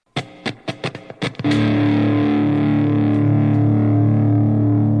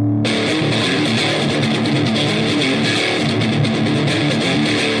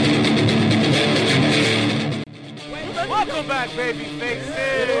Welcome back, baby faces.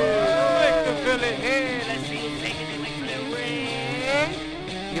 Like the villain here. Let's see you taking it like the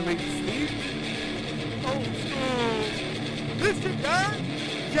ring. You make me sleep. Listen, guys.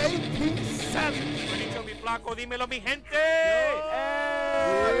 JP Savage. Chubby Flaco, dímelo, mi gente.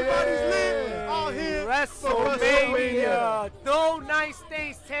 Everybody's lit out here. WrestleMania. No nice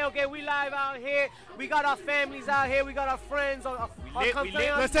things tailgate. We live out here. We got our families out here. We got our friends. We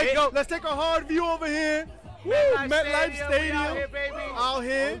lit. Let's take a hard view over here. MetLife Stadium. Out here, baby. Out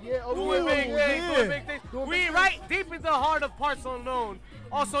here. Doing big things. Doing big things. We right deep in the heart of parts unknown,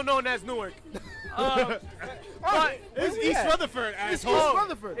 also known as Newark. It's East Rutherford, asshole. East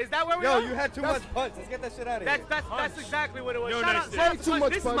Rutherford. Is that where we are? Yo, you had too much punch. Let's get that shit out of here. That's exactly what it was. No, Shout nice out, shit. shout out to Too my-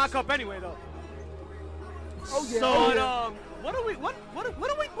 much this punch. is my cup anyway, though. Oh yeah. So,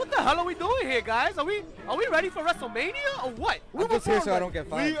 what the hell are we doing here, guys? Are we ready for WrestleMania or what? I'm just here so I don't get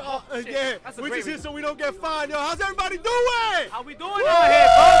fined. We are, Shit, yeah. that's a We're great just here reason. so we don't get fined. Yo, how's everybody doing? How we doing out here,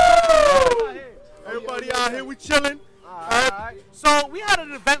 folks? Everybody out here, we chilling. Alright. So we had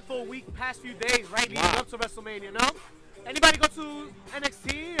an eventful week, past few days, right leading up to WrestleMania. No? Anybody go to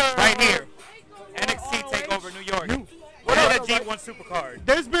NXT or Right here. or NXT ROH? TakeOver New York. What And up? the G1 Supercard.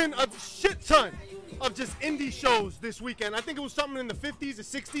 There's been a shit ton of just indie shows this weekend. I think it was something in the 50s or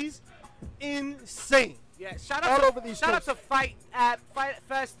 60s. Insane. Yeah, shout All out over to these shout out shows. to Fight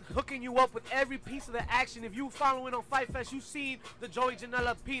Fest hooking you up with every piece of the action. If you following on Fight Fest, you've seen the Joey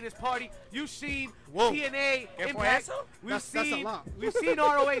Janela penis party. You've seen Whoa. TNA ¿Qué fue Impact. eso? That's a lot. We've seen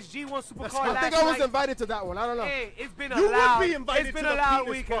ROH G1 Supercard I last think I was night. invited to that one. I don't know. Hey, it's been a You would loud. be invited It's been to a the loud penis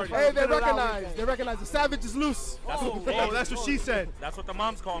weekend. party. folks. Hey, It's they been a loud recognize. weekend. They recognize. The savage is loose. Oh, That's what she said. That's what the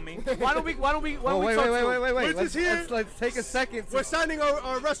moms call me. Why don't we Oh, we wait, talk wait, to wait, him? wait, wait, We're wait. just here. Let's take a second. We're signing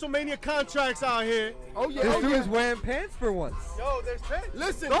our WrestleMania contracts out here. Oh yeah. This dude's wearing pants for once. Yo, there's pants.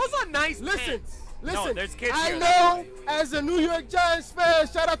 Listen. Those are nice Listen. pants. Listen. No, there's kids I here, know as a New York Giants fan,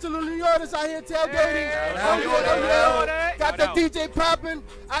 shout out to the New Yorkers out here tailgating. Got the DJ popping.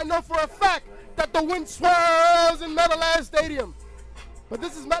 I know for a fact that the wind swirls in Meadowlands Stadium. But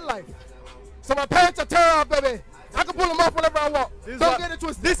this is MetLife. So my pants are tear off, baby. I can pull them off whenever I want. Don't get it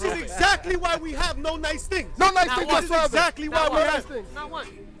twisted. This is exactly why we have no nice things. No nice things one. whatsoever. Exactly why we have things. Not one.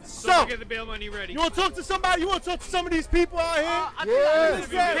 So, Get the bail money ready. you want to talk to somebody? You want to talk to some of these people out here? I think I need to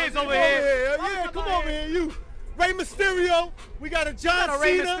be kids over here. Yeah, come over here, you. Rey Mysterio. We got a John Got a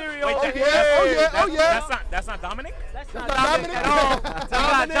Rey Cena. Mysterio. Wait, Oh, that- yeah, oh yeah, oh yeah. That's not Dominic? That's not not Dominic at all. We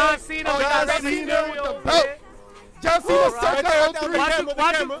got John Cena. We got Rey John Cena Mysterio with the over belt. here. John Cena All sucked right. out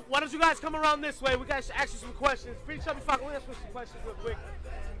Why three. why don't you guys come around this way? We got to ask you some questions. Pretty Chubby Fuck, let me ask you some questions real quick.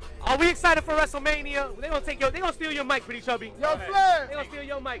 Are we excited for WrestleMania? They gonna steal your mic, Pretty Chubby. Yo, Flair. They gonna steal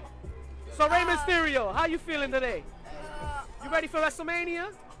your mic. So Rey Mysterio, how you feeling today? You ready for WrestleMania?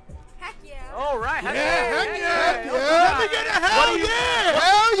 Heck yeah. All right. Heck yeah. yeah. Let me get a What hell do you- yeah.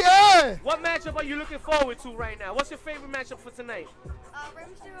 Hell yeah. What matchup are you looking forward to right now? What's your favorite matchup for tonight? Rey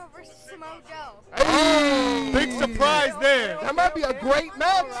Mysterio versus Samoa Joe. Hey, big surprise there. That might be a great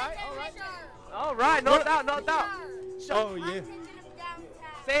match. All right, no doubt, no doubt. Oh I'm yeah. taking him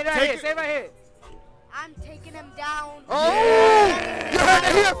downtown. Say it right Take here, it. say it right here. I'm taking him down. Oh, you heard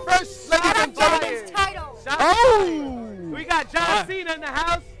it here first, ladies and For gentlemen. his title. Oh. We got John Cena in the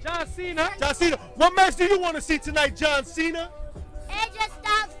house. John Cena. John Cena, what match do you want to see tonight, John Cena? AJ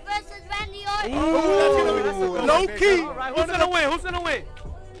Styles versus Randy Orton. Ooh, that's a low key. All right, who's gonna win? Who's gonna win?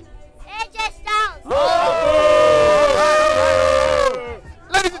 AJ Styles.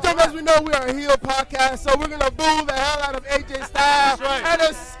 Ladies and gentlemen, as we know, we are a heel podcast, so we're gonna boo the hell out of AJ Styles and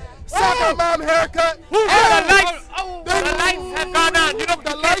his soccer mom haircut. The lights. The lights have gone on. You know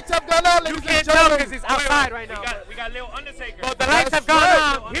The lights have gone out, you ladies can't and tell gentlemen. because it's outside right now. We got Lil Undertaker. But the lights have That's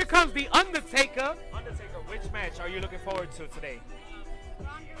right. gone on. Here comes the Undertaker. Undertaker, which match are you looking forward to today?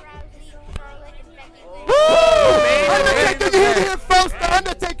 Ronda Rousey, Charlotte, and Becky Lynch. Undertaker, you hear it here first. The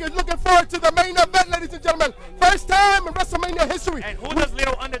Undertaker is looking forward to the main event, ladies and gentlemen. First time in WrestleMania history. And who does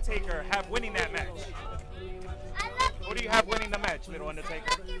Little Undertaker have winning that match? Who do you have winning the match, Little Undertaker?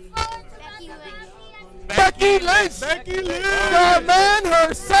 Looking forward to Becky Lynch. Becky Lynch. Becky Lynch. The man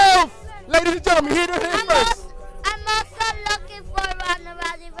herself. Ladies and gentlemen, hear it here first. I'm also looking for Ronda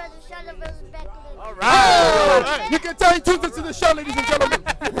Rousey versus Charlotte versus Becky Lynch. All Oh, right. you can tell he tuned into the show, ladies and gentlemen. I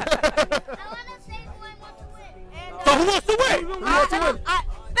want to say who I want to win. So who wants to win? Who wants to win?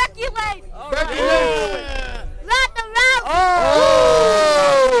 Becky Lynch. Becky Lynch. Ronda Rousey.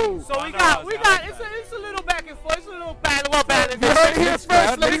 Oh! So we got it's a little back and forth. It's a little battle. Well, battle. You heard it here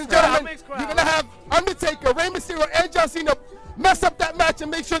first, ladies and gentlemen. Mixed crowd. You're gonna have Undertaker, Rey Mysterio, and John Cena mess up that match and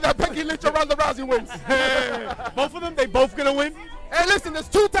make sure that Becky Lynch or Ronda Rousey wins. Both of them, they both gonna win. Hey, listen, there's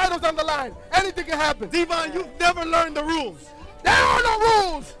 2 titles on the line. Anything can happen. Devon, you've never learned the rules. There are no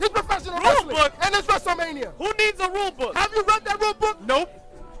rules. It's professional wrestling. book. And it's WrestleMania. Who needs a rule book? Have you read that rule book? Nope.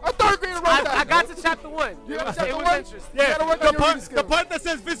 A 3rd grader wrote that. I got to chapter 1. You It got was, chapter it was 1? interesting. Yeah, gotta work the on your reading part, skills. the part that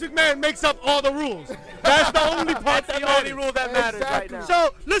says Vince McMahon makes up all the rules. That's the only part That's that the only matters. rule that matters right Exactly. now.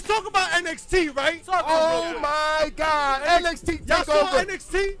 So let's talk about NXT, right? Oh my God. NXT Y'all saw takeover.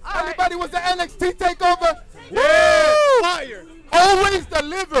 NXT? Anybody was the NXT takeover? Yeah, Woo! fire. Always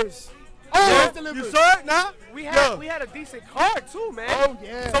delivers. Always Yeah, delivers. you saw it? Nah? We Yo. had a decent card too, man. Oh,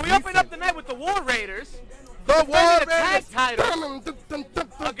 yeah. So we opened up the night with the War Raiders The defending War the tag titles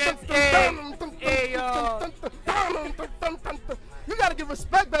You gotta give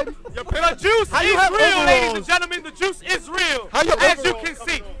respect, baby. The juice How you is have real, ladies overalls? and gentlemen. The juice is real. How you As you overalls can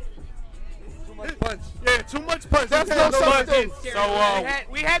see. Too much punch. Yeah, too much punch. There's You no can't such know thing. that.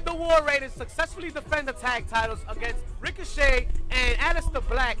 We had the War Raiders successfully defend the tag titles against Ricochet and Aleister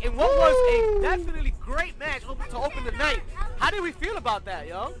Black in what was a definitely great match to open the night. How did we feel about that,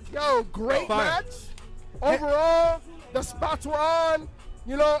 yo? Yo, great Fire. match. Overall, the spots were on.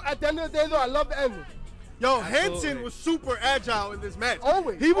 You know, at the end of the day, though, I love the ending. Yo, Absolutely. Hanson was super agile in this match.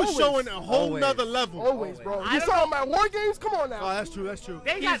 Always, He was always. showing a whole Always. nother level. Always, bro. I You don't saw know. him at War Games? Come on Oh, now. that's true. That's true.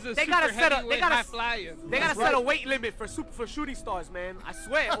 They gotta set a That's set a right. weight limit for shooting stars, man. I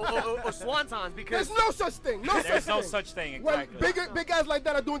swear, or swantons, because There's no such thing. No There's such no thing. such thing, When exactly. big guys like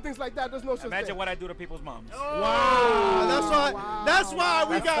that are doing things like that, there's no such Imagine thing. what I do to people's moms. Wow. That's why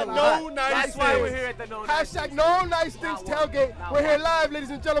we got no nice that's why we're things. here at the No Nice Hashtag Things. no nice things tailgate. We're here live, ladies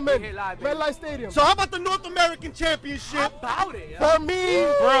and gentlemen. We're here live, baby. Red Light Stadium. So how about the North American How Championship? about it, yo? For me,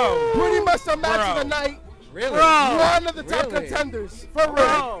 Bro. pretty much the match of Bro. the night. Really? One of the top Really? contenders. For real.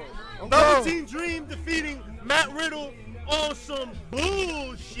 Bro. Velveteen Dream defeating Matt Riddle on some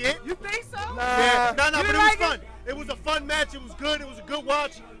bullshit. You think so? Yeah, no, You but it didn't was like fun. It was a fun match. It was good. It was a good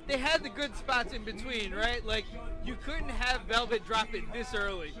watch. They had the good spots in between, right? Like, you couldn't have Velvet drop it this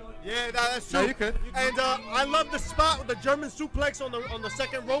early. Yeah, that's true. No, you could. And I love the spot with the German suplex on the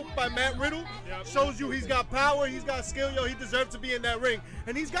second rope by Matt Riddle. Shows you he's got power, he's got skill, yo. He deserves to be in that ring,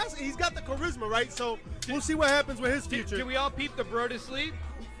 and he's got the charisma, right? So we'll see what happens with his future. Can we all peep the bro to sleep?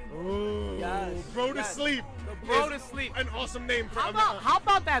 Ooh, Yes, bro to yes. sleep. The bro is to sleep. An awesome name for How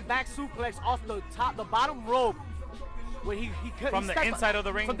about that back suplex off the bottom rope? Where he From the stepped- inside of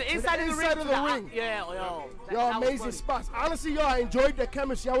the ring? From the inside of the inside ring. of to the out- ring. Yeah, yo. Yo, that was amazing funny. spots. Honestly, yo, I enjoyed the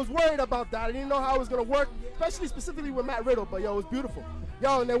chemistry. I was worried about that. I didn't know how it was going to work, specifically with Matt Riddle, but yo, it was beautiful.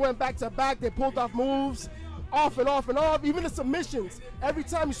 Yo, and they went back to back. They pulled off moves, off and off and off. Even the submissions. Every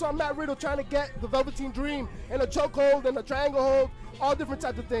time you saw Matt Riddle trying to get the Velveteen Dream in a chokehold and a triangle hold, all different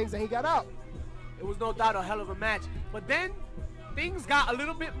types of things, and he got out. It was no doubt a hell of a match. But then things got a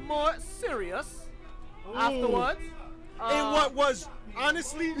little bit more serious afterwards. in what was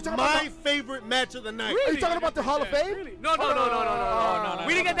honestly talking my about favorite match of the night. Are you talking about the Hall of Fame? Really? No.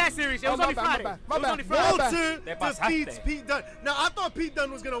 We didn't get that serious. It was Oh, only my bad, Friday. my It was bad. only My Friday. bad. Walter Te pasaste. defeats Pete Dunne. Now, I thought Pete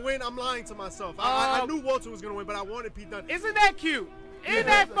Dunne was going to win. I'm lying to myself. I knew Walter was going to win, but I wanted Pete Dunne. Isn't that cute? Isn't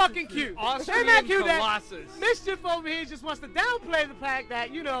that fucking cute? Isn't that cute that Colossus. Mischief over here just wants to downplay the fact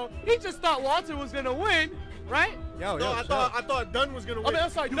that, you know, he just thought Walter was going to win, right? Yo, No, yo, I thought Dunne was going to I win. mean, I'm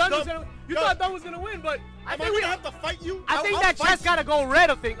sorry, You Dunn was dumb- gonna. You Yo, thought Dunn was gonna win, but I Am I think going we. to have to fight you? I think I'll that fight chest you. gotta go red.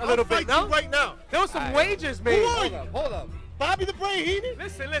 I think a little I'll bit. fight No, you right now. there was some wagers made. Who are you? Hold up. Bobby the Brain Heenan?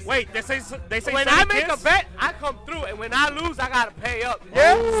 Listen. Wait, they say When I make a bet, I come through, and when I lose, I gotta pay up.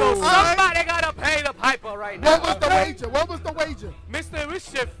 Yeah? So Alright. somebody gotta pay the piper right now. What was the wager? What was the wager? Mr.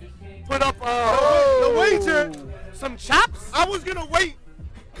 Mischief put up The wager, some chops. I was going to wait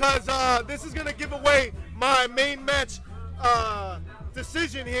because this is going to give away my main match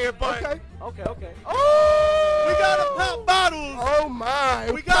decision here, but Okay. Okay. we got to pop bottles. Oh my.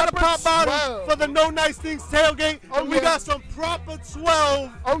 We got to pop bottles Swell. for the No Nice Things tailgate. Oh, and we yeah. got some proper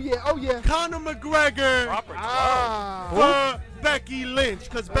 12 Oh yeah. Conor McGregor proper. Ah. for Becky Lynch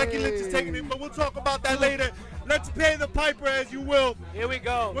because Becky Lynch is taking it, but we'll talk about that later. Let's pay the piper as you will. Here we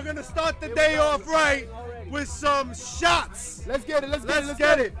go. We're going to start the day off right with some shots. Let's get it. Let's Let's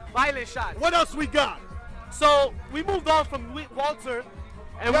get it. Violent shots. What else we got? So we moved on from Walter,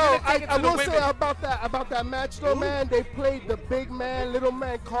 and Yo, we're gonna take it I to the will say women. about that match though, man. They played the big man, little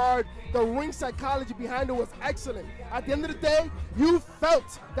man card. The ring psychology behind it was excellent. At the end of the day, you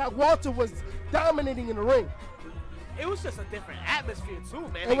felt that Walter was dominating in the ring. It was just a different atmosphere too,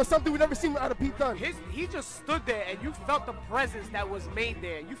 man. It was something we never seen out of Pete Dunne. He just stood there, and you felt the presence that was made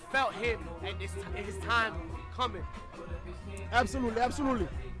there. You felt him and his time coming. Absolutely.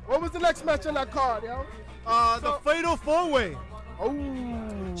 What was the next match on that card, yo? The Fatal 4-Way.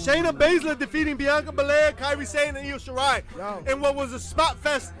 Oh. Shayna Baszler defeating Bianca Belair, Kairi Sane, and Io Shirai. Yo. And what was a spot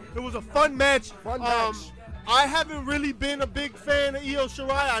fest, it was a fun match. Fun match. I haven't really been a big fan of Io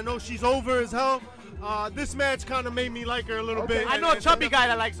Shirai. I know she's over as hell. This match kind of made me like her a little bit. I know a chubby guy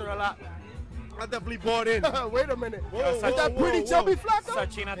that likes her a lot. I definitely bought in. Wait a minute. Whoa, Is that pretty chubby Flaco? Esa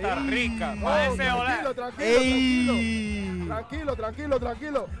china está rica. Oh, man.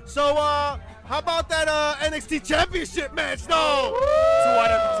 tranquilo. So, how about that NXT Championship match, though? 2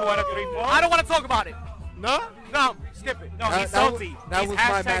 out of 3 falls. I don't want to talk about it. No? No, skip it. No, he's salty. that He's was my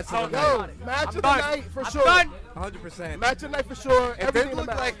hashtag match of the salty. night. Yo, match of the done. night for I'm sure. done. 100%. Match of the night for sure. It Everything did in the look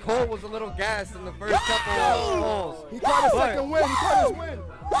match. like Cole was a little gassed in the first couple of falls. He caught his second win. He caught his win.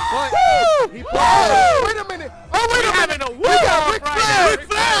 But he Whoa! Wait a minute. Oh, wait a minute. having a We war got Ric right Flair. now. Ric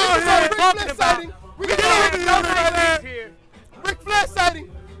Flair. Ric Flair. Ric Flair Talking about. sighting. We got Yeah, Ric no Flair sighting sighting. here. Ric Flair sighting.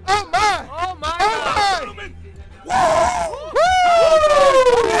 Oh, my. Oh my Oh, God. my. Woo!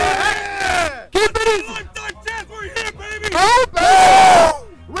 Keep it easy. Oh, baby.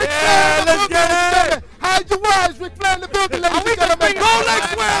 Ric Flair in the let's building, get ladies and it. gentlemen. Hide your eyes. Ric Flair in the building, ladies and gentlemen.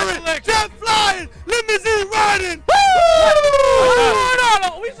 Rolex wearing, jet flying, limousine riding.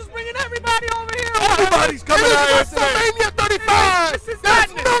 We just bringing everybody over here. Everybody's coming It out here is today. WrestleMania 35. This is There's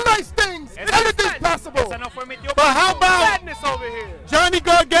madness. no nice things. Anything's possible. Esa no fue mi tío But how Paco. about Madness over here. Johnny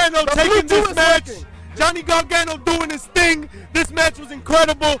Gargano The taking Bluetooth this is match? working. Johnny Gargano doing his thing. This match was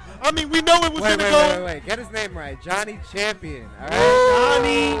incredible. I mean, we know it was wait. going to go. Get his name right. Johnny Champion. All right.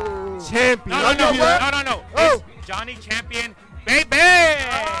 Johnny Champion. No. Oh. It's Johnny Champion, baby.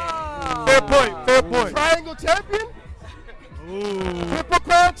 Fair point. Fair point. Triangle champion? Ooh. Triple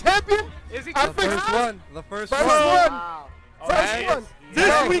crown champion? Is he I The think first one. The first First one. one. Wow. First he one. is. This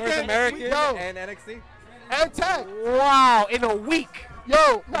Yo, First weekend. American Yo. and NXT. And tag. Wow, in a week. Yo,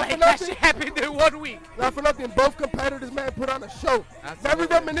 not for Like, that nothing. shit happened in 1 week. Not for nothing. Both competitors, man, put on a show. Absolutely.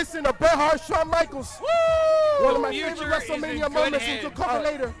 Very reminiscent of Bret Hart, Shawn Michaels. One of my Future favorite is in WrestleMania good moments. hands. We'll cover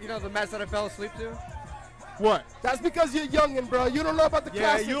later. You know the match that I fell asleep to? What? That's because you're youngin', bro. You don't know about the Yeah,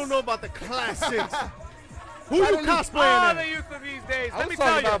 classics. you don't know about the classics. Who Why you don't you- All cosplaying the as? youth of these days. I Let was me tell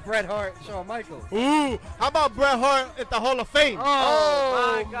talking you. about Bret Hart, Shawn Michaels. Ooh, how about Bret Hart at the Hall of Fame?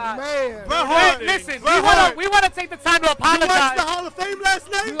 Oh, my God. man. Bret Hart. Listen, Bret Hart. we want to take the time to You watched the apologize. Hall of Fame last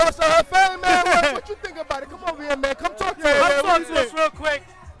You night? lost to her fan, man. What you think about it? Come over here, man. Come talk to Yeah, me, Come man. talk What to you us think? real quick.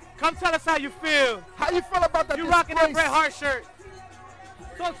 Come tell us how you feel. How you feel about that? You rocking that disgrace? Bret Hart shirt.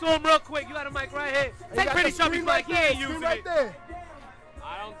 Talk to him real quick. You got a mic right here. You Take got Pretty the Chubby's screen mic. right He there, ain't screen using right it. there.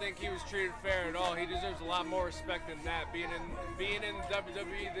 I don't think he was treated fair at all. He deserves a lot more respect than that. Being in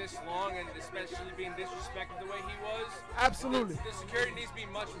WWE this long and especially being disrespected the way he was. Absolutely. The security needs to be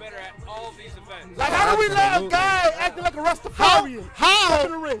much better at all of these events. Like, how do we let a Absolutely. guy acting like a Rastafarian step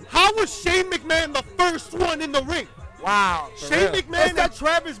in the ring? How was Shane McMahon the first one in the ring? Wow. Shane real. McMahon It's that- and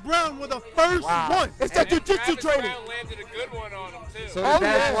Travis Brown were the first one. It's that And jiu-jitsu Travis training. Brown landed a good one on him too. So Oh, did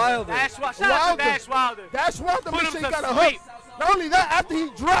Dash yeah. Wilder. Shout out to Wilder. Dash Wilder. That's why the Put him machine to got a sleep. hook. Not only that, after he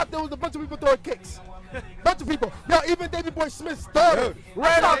dropped, there was a bunch of people throwing kicks. Bunch of people. Yo, even Davey Boy Smith's daughter Dude,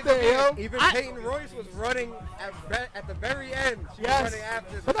 ran out there, yo. Even Peyton Royce was running at the very end. She was Yes. running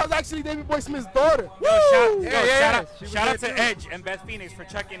after. But that was actually Davey Boy Smith's daughter. Yo, shout Yeah. out, She was shout out there to too. Edge and Beth Phoenix for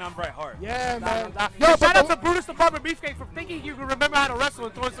checking on Bret Hart. Yeah, man. Yo, Yo, shout out but to Brutus the Barber Beefcake for thinking you can remember how to wrestle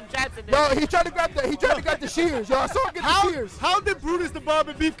and throwing some jabs in there. yo, he tried to grab the shears. Yo, I saw him get the shears. How did Brutus the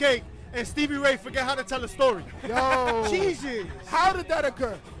Barber Beefcake and Stevie Ray forget how to tell a story? Yo. Jesus. How did that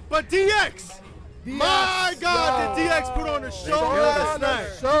occur? But DX. My God, did DX put on a show Put last on night?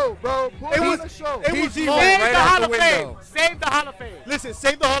 a show, bro. Put It on was- a show. it was PG long. went Save right the out Hall the of Fame. window. Save the Hall of Fame. Listen,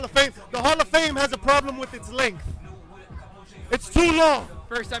 save the Hall of Fame. The Hall of Fame has a problem with its length. It's too long.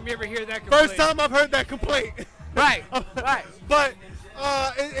 First time you ever hear that complaint. First time I've heard that complaint. Right, right. But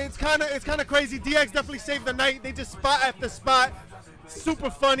it's kind of crazy. DX definitely saved the night. They just spot after spot. Super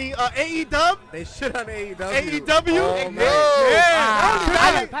funny. AEW. They shit on AEW. AEW. Oh, man.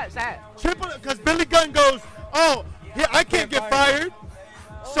 Yeah. Pat, sad. Triple, because Billy Gunn goes, oh, yeah, I can't get fired.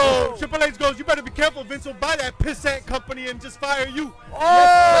 So Triple H goes, you better be careful. Vince will buy that pissant company and just fire you.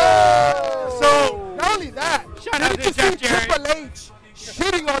 Oh! So Not only that, Shout out you to can Jeff see Jarrett. Triple H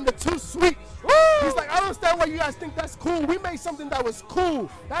shitting on the Too Sweet. He's like, I don't understand why you guys think that's cool. We made something that was cool.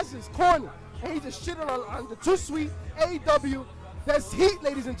 That's just corny. And he just shitting on the Too Sweet, AEW. That's heat,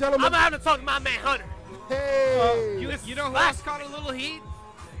 ladies and gentlemen. I'm gonna have to talk to my man Hunter. Hey. You know who else caught a little heat?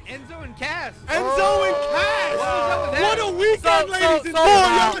 Enzo and Cass. Enzo and Cass. Wow. What a weekend, So- ladies and so-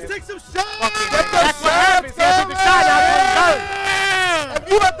 boys. Let's take some shots. That's what happens. He took the shot out. Yeah. If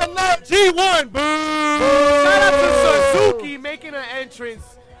you at the nut, G1. Boo. Shout out to Suzuki making an entrance.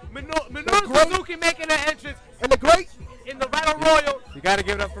 Minoru Suzuki making an entrance. And the great in the Battle Royal. You got to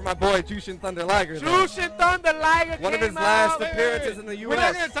give it up for my boy Jushin Thunder Liger. Jushin Thunder Liger One of came his last out. appearances in the We're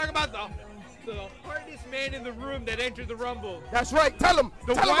not U.S. going to talk about the hardest man in the room that entered the Rumble. That's right. Tell him.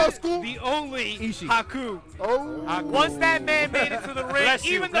 The Tell him, one, old school. the only Ishii. Haku. Oh. Once that man made it to the ring, Bless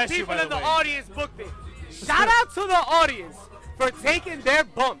you, even the bless you, people by in the the way. audience booked it. Shout out to the audience for taking their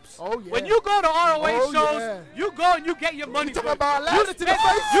bumps. Oh, yeah. When you go to ROH Oh, shows, yeah. you go and you get your money. You talking about you ladder to the spend,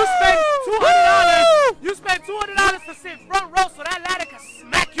 face? you spend $200. You spend $200 to sit front row so that ladder can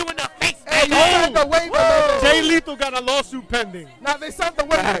smack you in the face. Hey, you baby. signed the waiver, man. Jay Lethal got a lawsuit pending. Now they signed the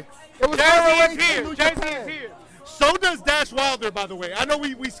waiver. It was Jersey ROH is here. to New Jersey Japan. is here. So does Dash Wilder, by the way. I know we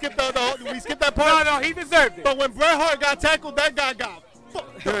skipped we skipped that No, part. no, he deserved it. But when Bret Hart got tackled, that guy got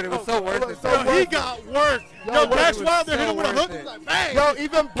fucked. Dude, it was so worth it. so Yo, he got worked. Yo, Dash was Wilder hit so him with a worth hook. it. He was like, bang. Yo,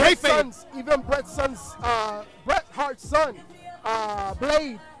 even Bret Hart's son,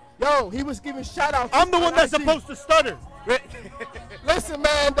 Blade. Yo, he was giving shout outs. I'm the one that's supposed to stutter. Listen,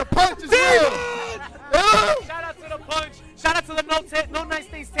 man, the punch is real. Shout out to the Punch. Shout out to the No Nice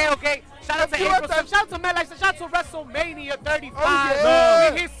Things tailgate. Shout out to Let's do April. it, Shout out to MetLife. Shout out to WrestleMania 35. Oh, yeah.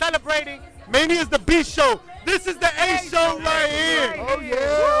 We're here celebrating. Mania's the B show. This is the A show right here. Oh, yeah.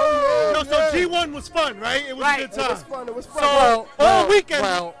 Oh, yeah. No, so G1 was fun, right? It was Right. a good It was time. fun. It was fun. So, all weekend.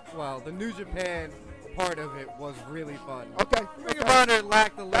 Well, the New Japan part of it was really fun. Okay. Ring of okay. Honor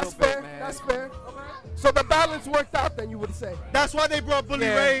lacked a little That's bit, fair. man. That's fair. So the balance worked out, then you would say. That's why they brought Bully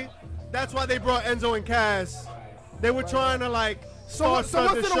Yeah. Ray. That's why they brought Enzo and Cass. They were trying to like So star was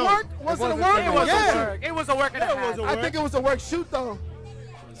stud it the a show. work? Was it a wasn't- work? It was Yeah. a work. It was a work and a Yeah, it half. was a I work. think it was a work shoot though.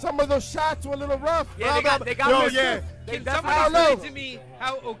 Some of those shots were a little rough. Yeah, they got Yo, missed. yeah. They Can definitely I somebody don't know. explain to me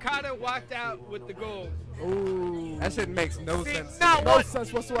how Okada walked out with the gold? Ooh. That shit makes no See, sense. not No one,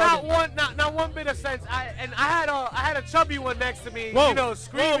 sense whatsoever. not one bit of sense. I had a chubby one next to me, Whoa. you know,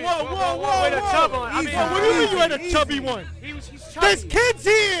 screaming Whoa, with a chub on. I mean, What do you mean you had a chubby one? he's chubby. There's kids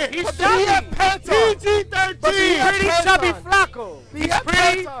here. He's But he had chubby. pants on. But he PG-13. had Pretty pants chubby on. Flacco. He He's had pretty.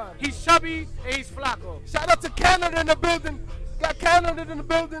 pants on. He's chubby and he's Flacco. Shout out to Canada in the building. Got Canada in the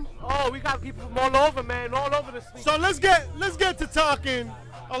building. Oh, we got people from all over, man, all over the street. So let's get to talking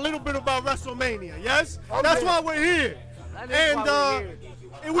a little bit about WrestleMania. Yes, Okay. that's why we're here. That is And why we're here.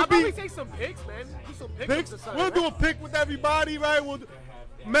 it How would about we be take some pics, man? Do some picks. picks or something. We'll do a pick with everybody, right? We'll do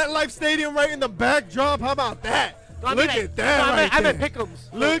MetLife Stadium right in the backdrop. How about that? Look at that right I there. meant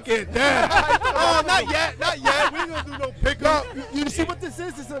pick'ems. Look at that. Oh, not yet, not yet. We ain't gonna do no Yo, pickup. you see what this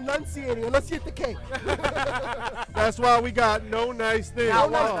is? It's enunciating. Enunciate the K. That's why we got no nice things. No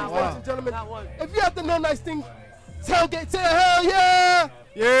Not nice one, things, not ladies and gentlemen. Not one. If you have the no nice thing, tailgate, say hell yeah.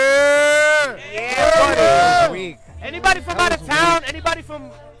 Yeah. Yeah, buddy. Weak. Anybody from out of town? Anybody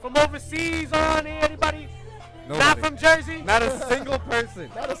from overseas on here? Anybody not Nobody. from Jersey? Not a single person.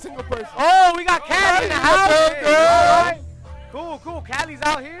 Not a single person. Oh, we got Cali in the house. Yeah, Hey, yeah. all right. Cool. Cali's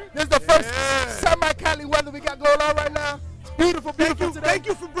out here. This is the first Yeah. semi-Cali weather we got going on right now. It's beautiful, beautiful today. Thank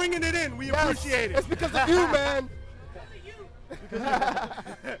you for bringing it in. We Yes, appreciate it. It's because of you, man.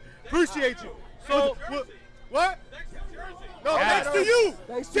 Appreciate you. So, what? No, Yeah. thanks to you.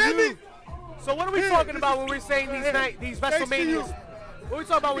 Thanks to Damn you. it. So what are we Here, talking this about is- when we're saying these Thanks to you. WrestleManias? What are we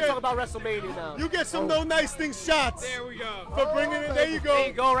talking about when we Yeah. talk about WrestleMania now? You get some no nice things shots There we go. for bringing it. There you go. There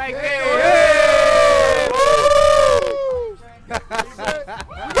you go, right Yeah. there.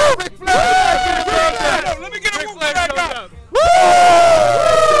 Woo, Ric Flair! Let me get a Ric move Flair back shows up. up.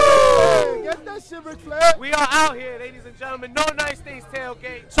 Get that shit, Ric Flair. We are out here, ladies and gentlemen. No Nice Things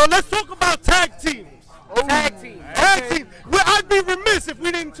tailgate. So let's talk about tag teams. Tag team. Tag team. Well, I'd be remiss if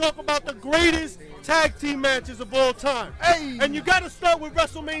we didn't talk about the greatest tag team matches of all time. Hey. And you got to start with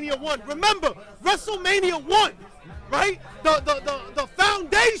WrestleMania 1. Remember, WrestleMania 1, right? The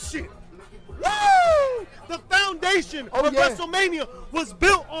foundation. Woo! The foundation Oh, of yeah. WrestleMania was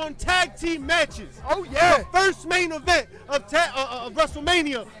built on tag team matches. Oh, yeah. The first main event of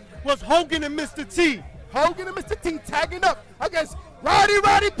WrestleMania was Hogan and Mr. T. Hogan and Mr. T tagging up against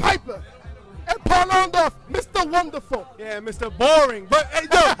Roddy Piper and Paul Orndorff, Mr. Wonderful. Yeah, Mr. Boring. But hey,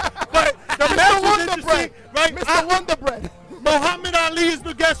 no, but the match Mr. was Wonder interesting, Bread. right? Mr. Wonder Bread. Muhammad Ali is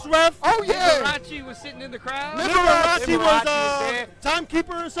the guest ref. Oh, yeah. Liberace was sitting in the crowd. Liberace was was there.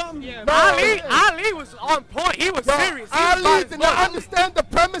 timekeeper or something. Yeah, Ali was on point. He was Yo, serious. He was Ali about his did not money. understand the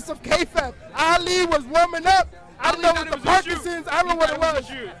premise of kayfabe. Ali was warming up. I don't know thought what it the was a shoot. Parkinson's. I don't know what it was.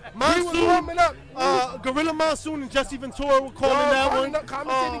 He was Monsoon, warming up. Gorilla Monsoon and Jesse Ventura were calling that calling one. up,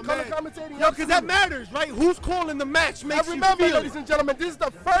 commentating, color man. commentating, Yo, because that absolutely. matters, right? Who's calling the match I makes you remember, feel ladies it. and gentlemen, this is the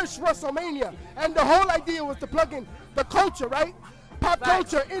first WrestleMania, and the whole idea was to plug in the culture, right? pop Facts.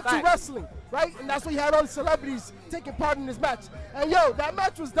 culture into Facts. wrestling, right? And that's why you had all the celebrities taking part in this match. And yo, that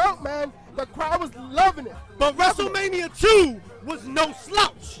match was dope, man. The crowd was loving it. But WrestleMania 2 was no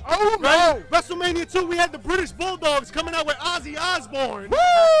slouch. Oh, Right? no. WrestleMania 2, we had the British Bulldogs coming out with Ozzy Osbourne. Woo!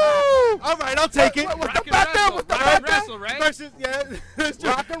 All right, I'll take it. What's Rock the and back there? wrestle. What's the Rock back and there? wrestle, right? Versus, yeah, that's true.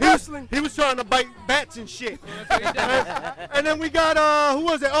 Rock and He was- wrestling. He was trying to bite bats and shit. And then we got, who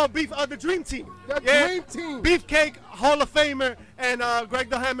was it? Oh, the Dream Team. The Dream Team. Beefcake, Hall of Famer, and Greg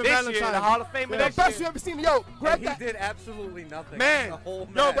the Hammer This Valentine. year, the Hall of Famer The this best you year. ever seen. Yo, Greg, He that, did absolutely nothing. Man, The whole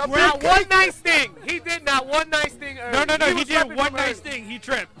yo, match. Not one nice thing. He did not one nice thing early. No, he was did repping one from nice early. thing. He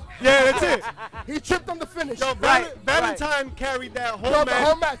tripped. Yeah, that's it. he tripped on the finish. Yo, Right, Valentine carried that whole Yo, match. the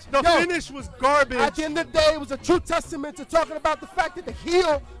whole match. The Yo, finish was garbage. At the end of the day, it was a true testament to talking about the fact that the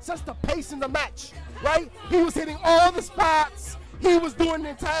heel sets the pace in the match, right? He was hitting all the spots. He was doing the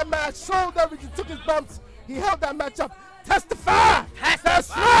entire match. Sold everything, took his bumps. He held that match up. Testify. That's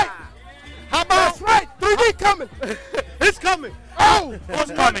right. How about That's right. 3D coming. it's coming? Oh, From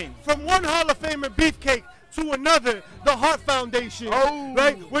coming. From one Hall of Famer Beefcake to another, the Hart Foundation. Oh.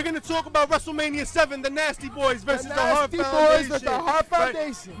 Right? We're going to talk about WrestleMania 7, the Nasty Boys versus the Hart Nasty Boys Foundation. with the Hart Right?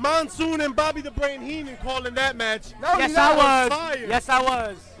 Foundation. Monsoon and Bobby the Brain Heenan calling that match. No, Yes, he's I not. was. fire. Yes, I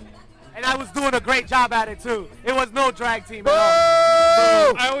was. And I was doing a great job at it, too. It was no drag team Boo! at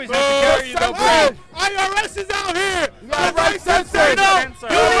all. I always have to carry you though, Hey, bro. IRS is out here. got right sense. You know, Censor.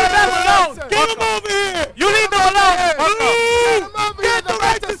 you leave them alone. Censor. Get them over here. You leave them alone. Get him over here, Get the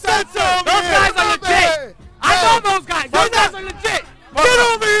right to censor over Those here. guys are legit. I know those guys. Those guys are legit. Get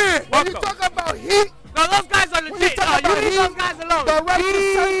over here. When you talk about heat, No, those guys are when you legit. talk No, you about leave heat, those guys alone. the right to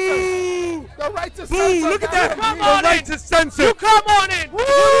censor. The right to censor. Look at that. Come The on right in. to censor. You come on in. You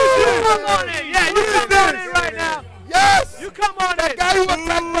come on in. Yeah, you Look at come on this. in right now. Yes. You come on in. Guy who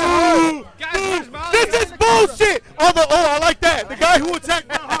attacked my heart. Guys, where's Molly? This is bullshit. I like that. The guy who attacked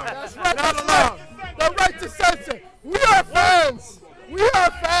my heart. That's right. Not That's allowed. right. The right to censor. We are fans. We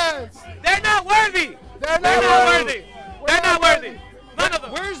are fans. They're not worthy. They're They're not worthy. We're They're not worthy. None of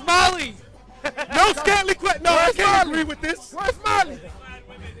them. Where's Molly? No Scantly question. No, I Where's can't Molly? agree with this. Where's Molly?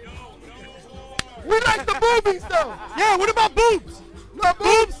 We like the boobies though. Yeah, what about boobs? No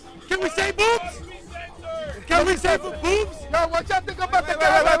boobs. Can we say boobs? Can we say boobs? Yo, what y'all think about the wait,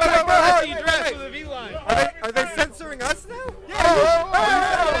 guy who wait, wait, attacked my wait, heart? He dressed with a V-line. Are they censoring us now?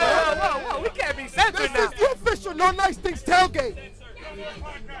 Whoa, we can't be censored This now. is the official No Nice Things tailgate.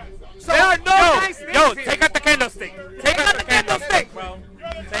 So, There are no nice things Yo, here. take out the candlestick. Take out the candlestick. bro.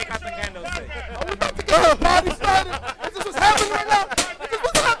 Take out the candlestick. are we about to get the party started? Is this what's happening right now? Is this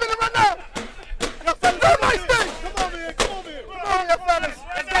what's happening right now? Yo, fellas, No Nice Things. Come over here. Come over here. Come on here, fellas.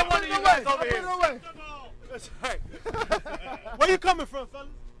 Let's get one of you guys over Put it here. away. That's right. Where you coming from, fellas?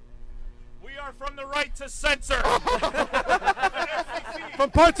 We are from the right to censor. From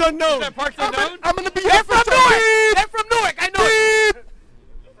parts unknown. Parks Unknown? I'm gonna be They're here from for Newark. They're from Newark. I know it.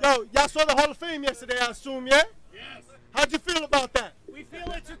 Yo, y'all saw the Hall of Fame yesterday, I assume, yeah? Yes. How'd you feel about that? We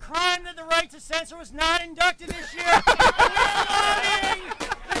feel it's a crime that the right to censor was not inducted this year. We're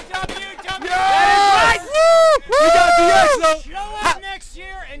the WWE. Yes! We got DX, though. Show up next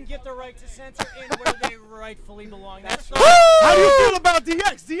year and get the right to censor in where they rightfully belong. That's the How do you feel about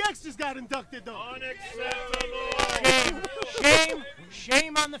DX? DX just got inducted, though.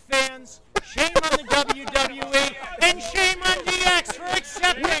 shame on the fans, shame on the WWE, and shame on DX for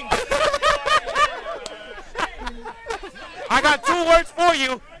accepting. I got 2 words for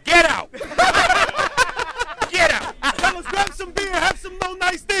you. Get out. Get out. Fellas, grab some beer, have some No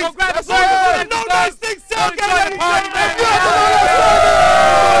Nice Things. Go grab That's some all. beer. No Nice Things tailgate. Enjoy the party, man.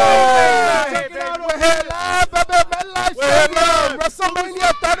 We're here live, baby. MetLife We're here Stadium. live.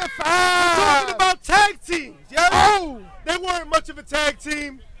 WrestleMania 35. Talking about tag teams, yeah? Oh, They weren't much of a tag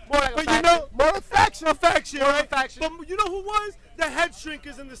team. More like a But faction. you know, more affection. a faction, More of a right? faction. But you know who was? The Head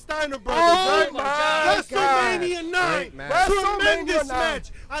Shrinkers and the Steiner Brothers, Oh right? my God. WrestleMania 9. Great match. Tremendous WrestleMania 9.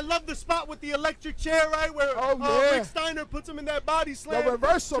 match. I love the spot with the electric chair, right? Where Oh, yeah. Rick Steiner puts him in that body slam. The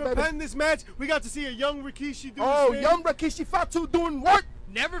reversal, baby. Tremendous match. We got to see a young Rikishi do Oh, his thing. young Rikishi Fatu doing work.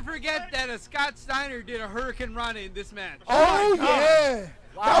 Never forget that Scott Steiner did a Hurricane Rana in this match. Oh, yeah.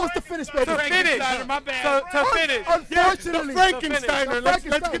 That was the finish, baby. To finish. Steiner, my bad. To finish. Unfortunately, The Frankensteiner. The Let's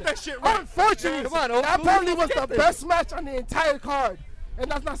Frankensteiner. get that shit right. Unfortunately, Come on, old that school. probably was the best match on the entire card.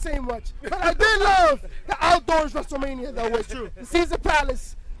 And that's not saying much. But I did love the outdoors WrestleMania, though, with true. the Caesar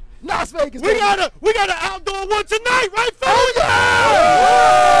Palace, Las Vegas. We baby. got an outdoor one tonight, right, fellas? Oh,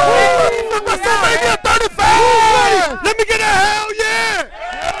 yeah! WrestleMania 35! Let me get a hell yeah!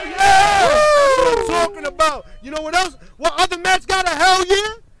 Hell yeah! That's what I'm talking about. You know what else? What other match got a hell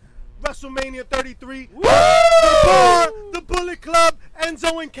yeah? WrestleMania 33. The bar the Bullet Club,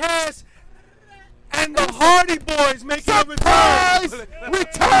 Enzo and Cass, and the Hardy Boys making a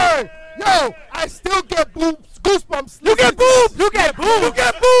return. Yo, I still get goosebumps. You get boobs. You get boobs. You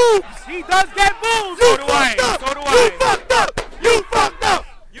get boobs. He does get boobs. You So do I. So do I. You fucked up. You fucked up.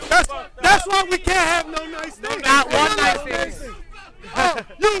 That's why we can't have no nice things. Not one nice thing.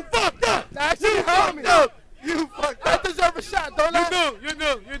 You fucked up. That actually hurt me. You fucked I up. deserve a shot, don't I? You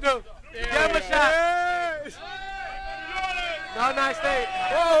do. Give him a shot. No nice thing.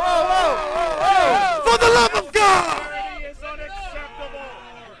 Whoa. For the love of God. It is unacceptable.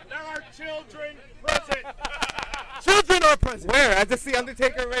 There are children present. Children are present. Where? I just see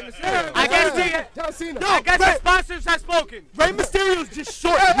Undertaker and Rey Mysterio. I guarantee you. John Cena. No. I guess the sponsors have spoken. Rey Mysterio's just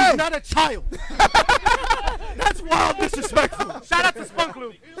short. He's not a child. That's wild disrespectful. Shout out to Spunk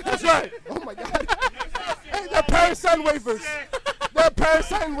Loop. That's right. Oh my God. Hey, they're Parasite waivers.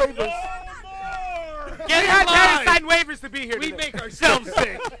 Get had Terry sign waivers to be here. We today. make ourselves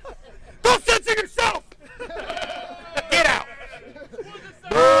sick. Go censor yourself. Get out.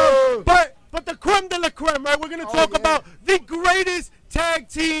 But the creme de la creme, right? We're going to talk about the greatest tag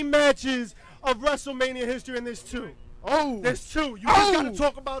team matches of WrestleMania history, and there's two. There's two. You just got to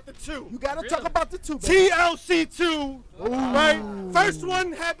talk about the two. You got to talk about the two, baby. TLC 2, right? First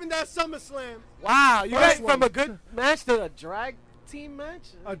one happened at SummerSlam. Wow, you First went from one. a good match to a drag team match?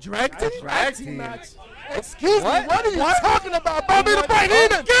 A drag team? Tag team match. Excuse me, what are you talking about? Bobby the Brain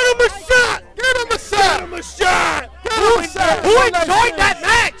Heenan. Get him a shot! Get him a shot. Get him a shot! Who enjoyed Who enjoyed that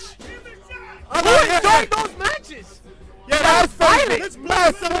match? Who enjoyed those matches? Yeah, That's violent. Let's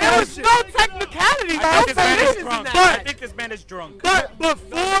blast some There was no technicality. No finishes in I that. think this man is drunk. But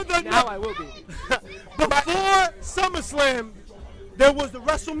before the Now I will be. before SummerSlam, there was the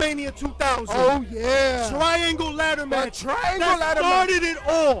WrestleMania 2000. Oh, yeah. Triangle ladder match. triangle that ladder match. started it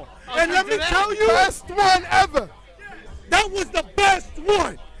all. And let me tell you, Best one ever. that was the best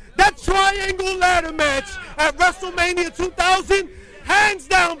one. That triangle ladder match at WrestleMania 2000, hands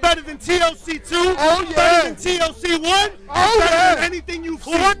down better than TLC 2. Oh, yeah. Better than TLC 1. Oh, better yeah. than anything you've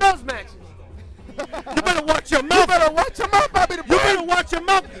Who seen. won those matches? You better watch your You mouth. better watch him out, Bobby the You Brain. better watch your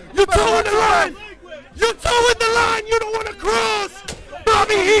mouth. You're better towing watch the your line. mouth. You're towing the line. You don't want to cross.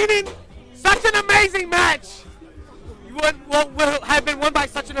 Bobby Heenan. Such an amazing match. You will have been won by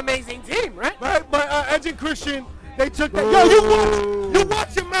such an amazing team, right? Right, but Edge and Christian, they took that. Yo, you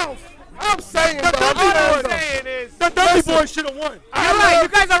watch your mouth. I'm saying, The though, Dudley All I'm Boys. saying is, The Dudley Boys should have won. you're right. You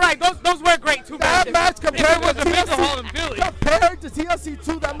guys are right. Those were great two that matches. match compared with Hall and Billy. Compared to TLC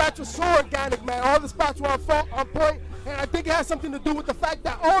 2, that match was so organic, man. All the spots were on point, and I think it has something to do with the fact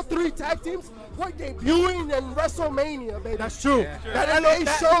that all three tag teams were debuting in WrestleMania, baby. That's true. And they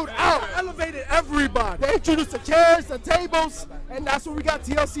showed out. Elevated everybody. They introduced the chairs, the tables, and that's what we got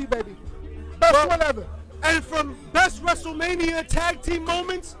TLC, baby. Best one ever. And from best WrestleMania tag team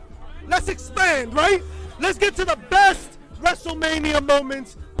moments, let's expand, right? Let's get to the best WrestleMania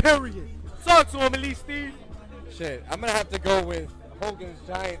moments, period. Talk to him, Elite Steve. Shit, I'm gonna have to go with Hogan's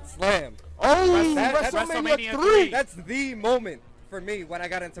Giant Slam. Oh, That's WrestleMania 3. 3. That's the moment for me when I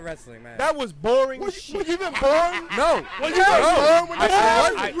got into wrestling, man. That was boring Were as you shit. even born? No. Were you even born when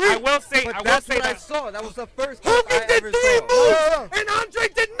I will say, But I will that's say what I that. saw. That was the first Hogan I did ever 3 saw. moves, and Andre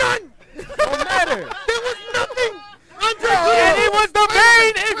did none. Don't matter. There was nothing. Andre And did it was the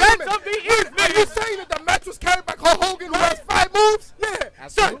main event of the Are you evening. saying that the match was carried by Hulk Hogan who has 5 moves? Yeah,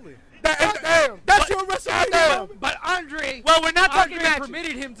 Absolutely. That's your WrestleMania. But Andre, Well, we're not talking Andre matches.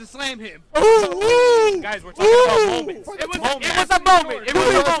 permitted him to slam him. Ooh, Guys, we're talking about moments. It was a moment. It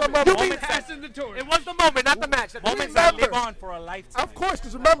was a moment. Moments that, Passing the torch. It was the moment, not the match. moments that live on for a lifetime. Of course,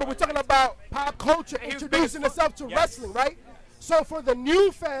 because remember, we're talking about pop culture he was introducing big as itself to Yes. wrestling, right? So for the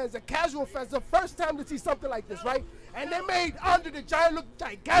new fans, the casual fans, the first time to see something like this, right? And they made Andre the Giant look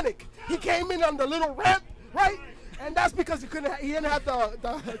gigantic. He came in on the little ramp, right? And that's because he didn't have the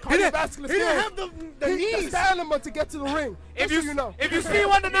cardiovascular he didn't skill. have the knees. stamina to get to the ring. If Just so you know. if you see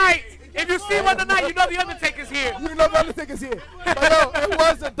one tonight, you know the Undertaker's here. You know the Undertaker's here. But no, it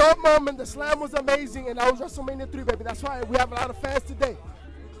was a dope moment. The slam was amazing, and that was WrestleMania 3, baby. That's why we have a lot of fans today.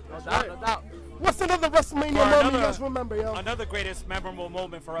 No doubt, no doubt. What's another WrestleMania Or moment you another- guys remember, yo? Another greatest memorable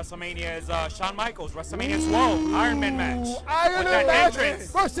moment for WrestleMania is Shawn Michaels, WrestleMania 12, Iron Man match. Iron With Man that match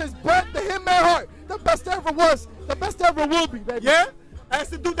entrance. versus Bret the Hitman Hart. The best ever was. The best ever will be, baby. Yeah? That's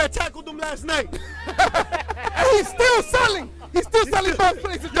the dude that tackled him last night. And he's still selling. He's still selling both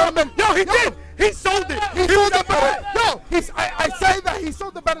places, gentlemen. Yo, he did. He sold it. He sold it better. Yo, I say that he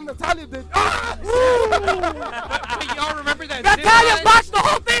sold it better than Natalia did. Wait, y'all remember that? Natalia zip line? botched the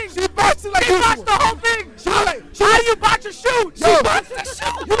whole thing. She botched it like She usual. botched the whole thing. She How do you botch a shoot? Yo, She botched the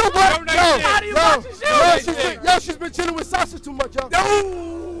shoot. you know what? No, no, you didn't. How do you botch a shoot? She's been chilling with Joe.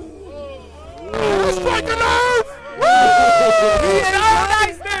 Let's strike a nerve. No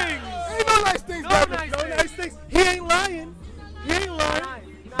nice things. Ain't no nice things, No baby. nice No things. nice things. He ain't lying. He ain't lying.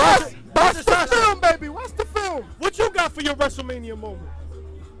 Watch the film, baby. Watch the film. What you got for your WrestleMania moment?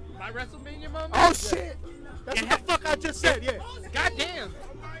 My WrestleMania moment? Oh, shit. That's what the fuck I just said, yeah. Goddamn.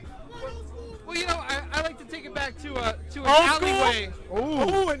 Well, you know, I like to take it back to an Old school? alleyway.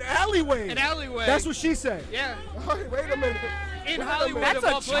 Ooh, an alleyway. An alleyway. That's what she said. Yeah. Wait a minute. In Hollywood, That's of all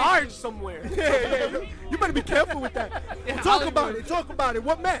a places. charge somewhere. Yeah. You better be careful with that. In Talk about Hollywood. it. Talk about it.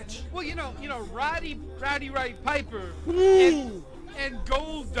 What match? Well, you know, Roddy Piper Ooh. and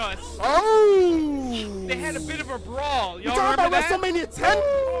Goldust. Oh. They had a bit of a brawl. You Y'all talking remember about that? WrestleMania 10?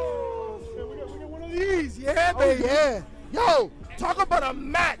 We got one of these. Yeah, Oh, baby. yeah. Yo, talk about a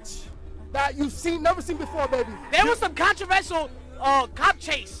match that you've never seen before, baby. There was some controversial cop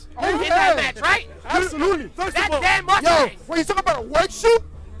chase Oh, in yeah. that match, right? Absolutely. First That of all, damn Yo, Mustang. when you talk about a work shoot,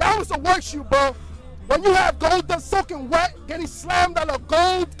 that was a work shoot, bro. When you have Goldust soaking wet, getting slammed on a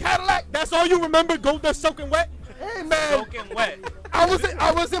gold Cadillac, that's all you remember? Goldust soaking wet? hey man, Soaking wet. I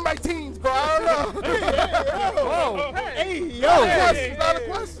was in my teens, bro. I don't know. Whoa. Hey, yo. A lot of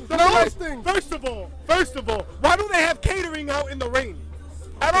questions. No nice things. First of all, why do they have catering out in the rain?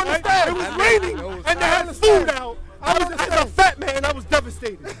 I don't understand. It was raining, and they had food out. As a fat man, I was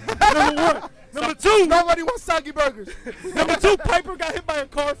devastated. Number one. Number two, Nobody wants soggy burgers. Number two, Piper got hit by a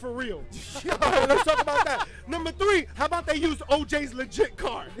car for real. Let's talk about that. Number three, how about they used OJ's legit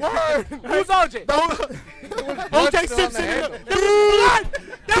car? Word. Who's OJ? OJ Simpson. There was blood.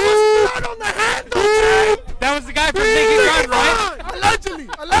 There was blood on the handle, Jay. That was the guy from Naked Gun, right?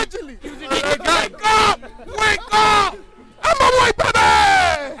 Allegedly. Wake up! Wake up! I'm a white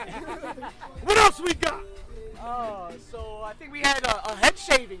baby. What else we got? So I think we had a head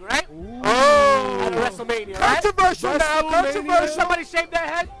shaving, right? Oh. At WrestleMania, right? Controversial now. Controversial. Somebody shaved their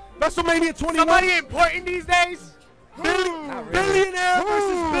head? WrestleMania 21. Somebody important these days? Billionaire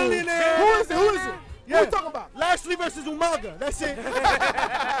versus billionaire. Who is it? Who is it? Yeah. Who you talking about? Lashley versus Umaga. That's it.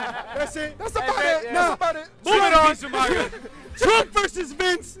 That's it. That's about it. yeah. That's about it. Moving on. Umaga. Trump versus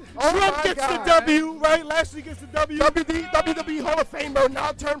Vince. Oh Trump my gets God. the W, right? Lashley gets the W. WWE Hall of Famer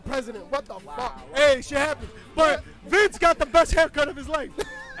now turned president. What the fuck? Hey, shit happens. But Vince got the best haircut of his life.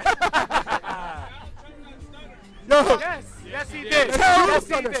 Yo, Yes, he did. Trump, Yes,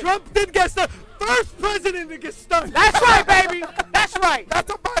 he did. Trump did get stunned. First president to get stunned. That's right, baby. That's right.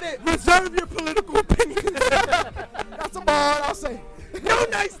 That's about it. Reserve your political opinions. That's about all I'll say. No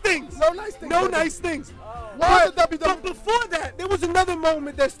nice things. No nice things. No baby. nice things. Why the But WWE? before that, there was another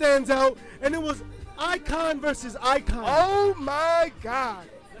moment that stands out, and it was Icon versus Icon. Oh my God.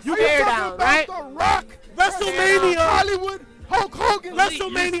 You Are you Bear talking down, about right? The Rock? WrestleMania. Hollywood. Hulk Hogan.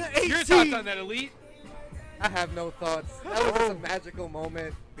 WrestleMania 18. Your thoughts on that, Elite? I have no thoughts. That was just a magical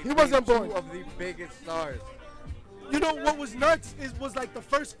moment. Between wasn't two born. of the biggest stars. You know what was nuts was like the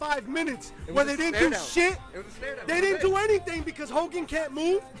first 5 minutes It where was they a didn't stare do down. shit. It was a stare down. They didn't do anything because Hogan can't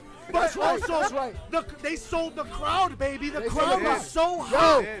move. But That's right, also, that's right. they sold the crowd, baby. The They crowd sold the was so Yo,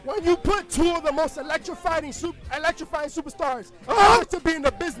 hot. when you put two of the most electrifying superstars to be in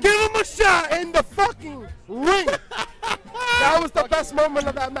the business, Give him a shot. in the fucking ring. That was the best moment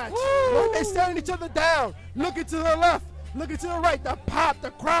of that match. When they staring each other down, looking to the left, looking to the right, the pop,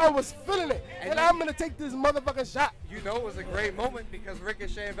 the crowd was feeling it. And I'm gonna take this motherfucking shot. You know it was a great moment because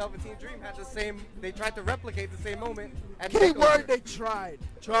Ricochet and Velveteen Dream had the same. They tried to replicate the same moment. At Key TakeOver. word, they tried.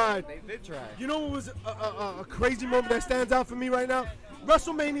 Tried. They did try. You know what was a crazy moment that stands out for me right now?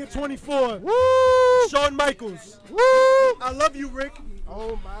 WrestleMania 24. Woo! Shawn Michaels. Woo! I love you, Rick.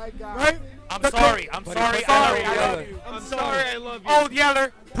 Oh my God. Right? I'm The sorry. co- I'm But sorry. he- I love you. I'm sorry, I love you. Old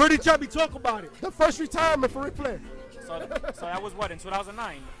Yeller. Pretty chubby. Talk about it. The first retirement for Ric Flair. So that was what, in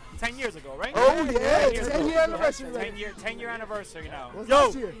 2009? 10 years ago, right? Oh yeah, 10 years 10 ago. year anniversary. 10-year anniversary now. What's Yo,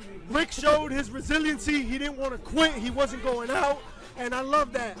 last year? Rick showed his resiliency. He didn't want to quit. He wasn't going out. And I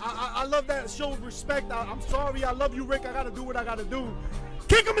love that. I love that. Showed respect. I'm sorry. I love you, Rick. I got to do what I got to do.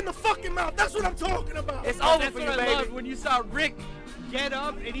 Kick him in the fucking mouth. That's what I'm talking about. It's over That's for what you, I baby. loved when you saw Rick get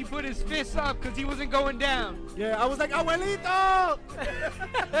up and he put his fists up because he wasn't going down. Yeah, I was like, Abuelito.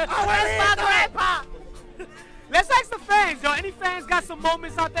 Grandpa. Let's ask the fans, yo. Any fans got some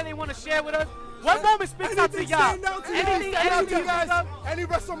moments out there they want to share with us? What moment spits out to Anything y'all? stand out to you? Anything, Stand out to you anything, guys. guys? Any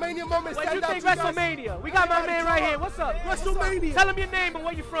WrestleMania moments What do you stand out think to you guys? WrestleMania? We got my man right here. What's up? WrestleMania. Tell him your name and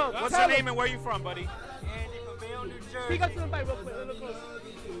where you from. What's Tell your him. name and where you from, buddy? Andy from Bayonne, New Jersey. Speak up to the mic real quick. Look close.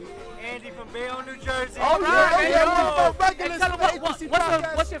 Andy from Bayonne, New Jersey. Oh Right, yeah, there yeah, you yeah. go. Regulars And tell for him the ATC what's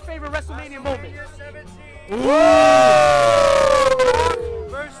podcast. your favorite WrestleMania moment? Year 17. Woo!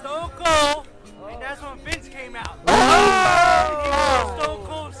 First Stone Cold. And that's when Vince came out. Oh!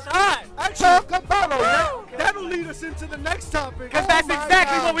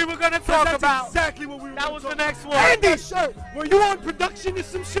 we were gonna talk That's about. exactly what we were. That was the talking next one. Andy, shirt. Were you on production or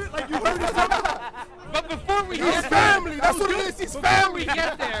some shit? Like you heard it something? But before we He's get there, family. That's what it is. He's before family. we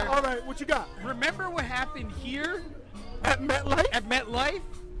get there, All right, what you got? remember what happened here At MetLife? at MetLife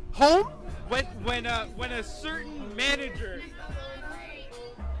Home? when a certain manager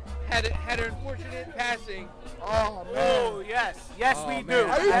had an unfortunate passing. Oh man. Oh yes, yes we do.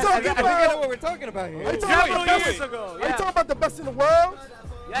 Are you I talking think I know about? what we're talking about here. Are you talking Several about the best? years ago. Are you Yeah. talking about the best in the world?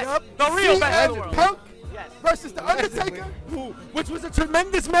 Yes. The real best in the world. Punk Yes. versus the Undertaker. Which was a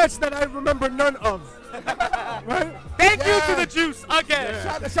tremendous match that I remember none of. Right? Thank you Yeah. to the juice again.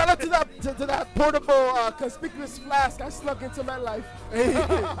 Shout out to that portable conspicuous flask I snuck into my life.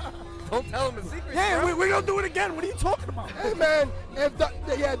 Don't tell him the secret. Yeah, bro. we're gonna do it again. What are you talking about? Hey man, if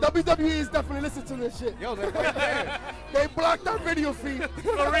WWE is definitely listening to this shit. Yo, they're right there. They blocked our video feed.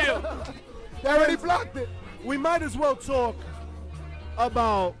 For real. They already blocked it. We might as well talk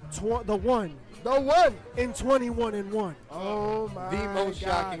about the one The one. in 21-1. Oh my The most God.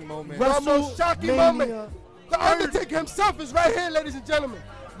 The shocking moment. The most shocking WrestleMania moment. The Undertaker himself is right here, ladies and gentlemen.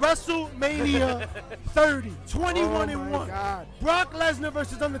 WrestleMania 30, 21-1. Oh my God. Brock Lesnar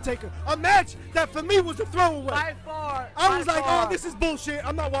versus Undertaker. A match that for me was a throwaway. By far. I was by like, far. oh, this is bullshit.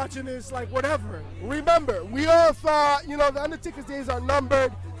 I'm not watching this. Like, whatever. Remember, we all thought, the Undertaker's days are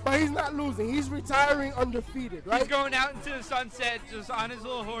numbered, but he's not losing. He's retiring undefeated, right? He's going out into the sunset just on his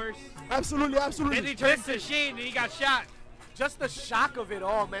little horse. Absolutely, Then absolutely. he turns to Shane and he got shot. Just the shock of it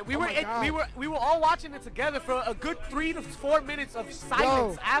all, man. We were my God. we were all watching it together for a good 3 to 4 minutes of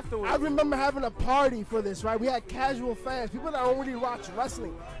silence Yo, afterwards. I remember having a party for this, right? We had casual fans, people that don't really watch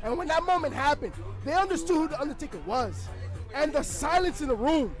wrestling. And when that moment happened, they understood who The Undertaker was. And the silence in the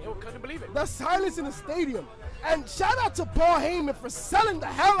room, They couldn't believe it. the silence in the stadium. And shout out to Paul Heyman for selling the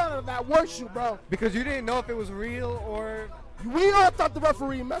hell out of that worship, bro. Because you didn't know if it was real or. We all thought the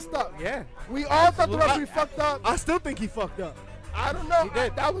referee messed up. Yeah. We all thought the referee fucked up. I still think he fucked up. I don't know. He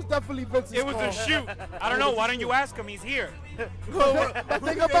did. That was definitely Vince's It was call. a shoot. I don't know. Why don't you ask him? He's here. But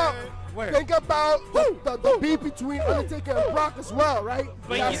think about Where? the beef between Undertaker and Brock as well, right?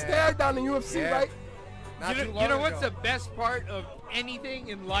 But That you- stare down in UFC, Yeah. right? Not You too know, long what's ago. the best part of anything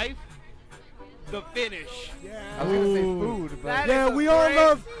in life? The finish. I was gonna say food, but That Yeah, is a we all great-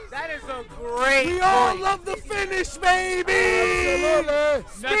 love- That is a great. We all point. love the finish, baby.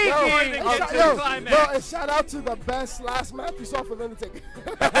 Absolutely. Nothing Yo, more than yo, get to Yo, the climax. yo, and shout out to the best last match we saw for The Undertaker.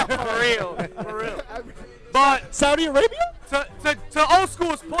 For real, for real. But Saudi Arabia? to old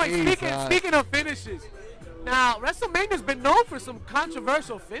school's point, Jesus. speaking of finishes, now WrestleMania's been known for some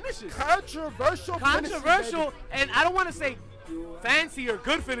controversial finishes. Controversial. Controversial, and I don't want to say fancy or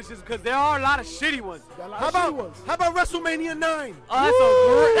good finishes because there are a lot of shitty ones. How about WrestleMania 9?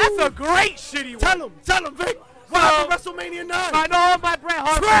 Oh, that's a great shitty one. Tell him, Vic. What happened WrestleMania 9? I know all my Bret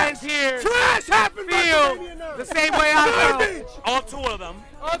Hart Trash. fans here Trash happened feel WrestleMania 9. the same way I Garbage. felt. All two of them.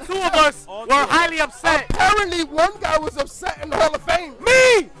 All two of us were highly upset. Apparently, one guy was upset in the Hall of Fame.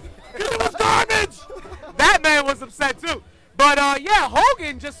 Me! Because it was garbage. That man was upset too. But yeah,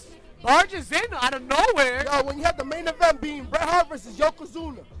 Hogan just barges in out of nowhere. Yo, when you had the main event being Bret Hart versus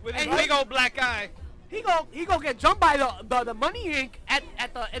Yokozuna. With his And big old black eye. He go get jumped by the Money Inc.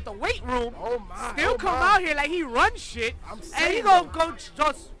 at the weight room. Oh my. Still oh come my. out here like he runs shit. I'm And he saying, gonna bro. go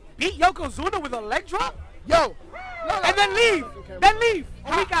just beat Yokozuna with a leg drop Yo. and then leave. Then leave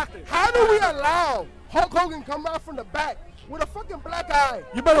a week after. How do we allow Hulk Hogan come out from the back with a fucking black eye?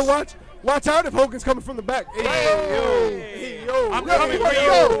 You better watch out if Hogan's coming from the back. Hey, yo. I'm Yo, coming for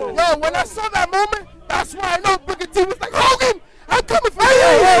you. yo, when I saw that moment, that's why I know Booker T was like, Hogan, I'm coming for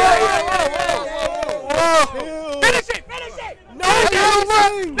you. Finish it! Finish it! No, and you know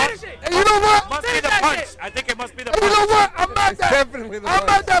what? Finish it! And you know what? Must be Finish the that punch. shit. I think it must be the And you know punch. what? I'm mad It's that definitely the I'm punch.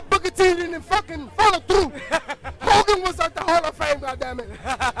 mad that Booker T didn't fucking follow through. Hogan was at the Hall of Fame, goddammit.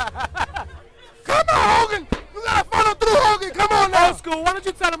 Come on, Hogan. You gotta follow through, Hogan. Come on now. Old school, why don't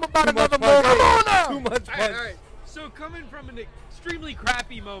you tell him about Too much another punch. moment? Come on now. Too much All punch. right. So coming from an extremely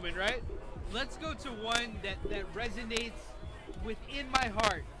crappy moment, right? Let's go to one that resonates within my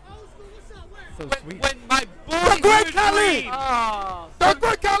heart. So sweet. When my boy Great Hugh Khali! Green- The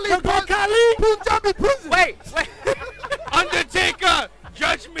Great Khali. Punjabi prison. Wait. Undertaker,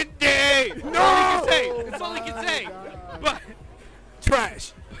 Judgment Day. No, all he can say. That's all he can say. But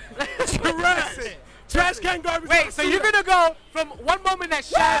Trash. Trash. Trash can garbage. Wait, so you're gonna go from one moment that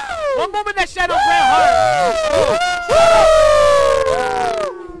shadowed Bret Hart.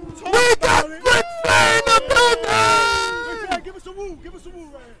 We got Ric Flair in the building. Flair, give us a woo. Give us a woo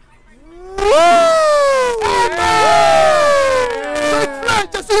right here. Oh, man. Ric Flair,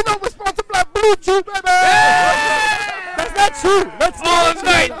 just so you know, we're sponsored by Blue Chew, baby. That's not true. That's all not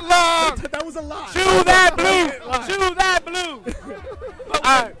night Chew that blue. Chew that blue.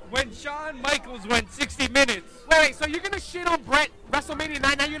 But when Shawn Michaels went 60 minutes. Wait, so you're going to shit on Brett WrestleMania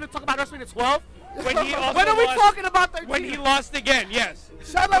 9, now you're going to talk about WrestleMania 12? When he also When are we lost- talking about 13? When he lost again, yes.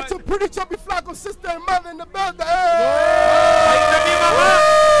 Shout out to Pretty Chubby Flacco's sister and mother in the building.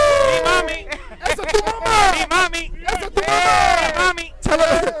 Mi mami. Esa es tu mamá. Mi mami. Esa es tu mamá. Mi mami. Tell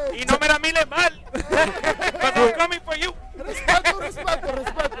her. Y no me la mires mal. Because I'm coming for you. Respeto.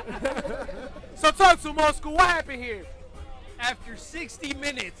 So talk to Moscow. What happened here? After 60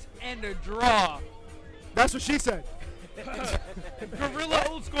 minutes and a draw. That's what she said. Gorilla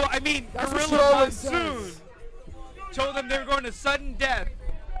Old School, I mean, That's what she Gorilla always Monsoon says. told them they were going to sudden death.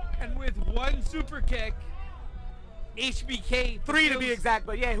 And with one super kick, HBK. 3 to be feels- exact,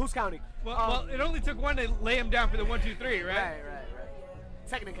 but yeah, who's counting? Well, it only took one to lay him down for the 1, 2, 3, right? Right.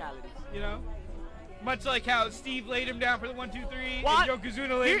 Technicalities. You know? Much like how Steve laid him down for the 1, 2, 3, What? and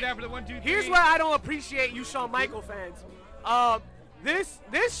Yokozuna laid him down for the 1, 2, 3. Here's where I don't appreciate you Shawn Michaels fans. This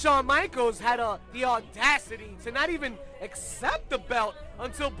Shawn Michaels had the audacity to not even accept the belt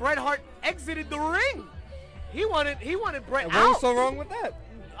until Bret Hart exited the ring. He wanted Bret And out. what's so wrong with that?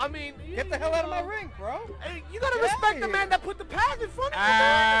 I mean, Get the hell out of my ring, bro. Hey, you gotta Get respect outta the here. man that put the path in front of you.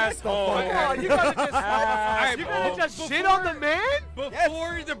 Asshole. Man. Come on, you gotta just shit on the man.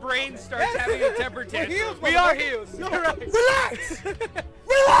 Before the brain starts having a temper tantrum. We are heels. You're right. Relax.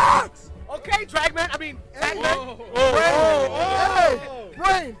 Relax. Okay, Dragman. I mean, Dragman.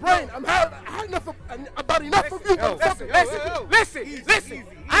 Hey, Brain. I had enough about enough of you. Listen.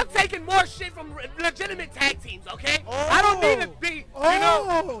 I'm taking more shit from legitimate tag teams, okay? I don't need to be, you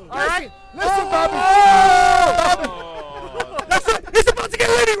know. All right? Listen, Bobby. Listen, it's about to get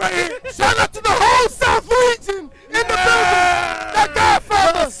litty right here. Shout out to the whole South region in the building. That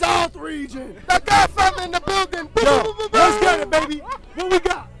Godfather. The South region. That Godfather in the building. Yo, let's get it, baby. What we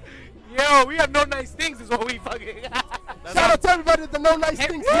got? Yo, we have no nice things is what we fucking. Shout out to everybody that know nice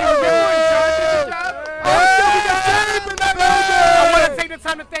things. I want to take the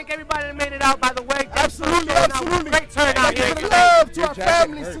time to thank everybody that made it out, by the way. Absolutely. Great turnout here. Give love to our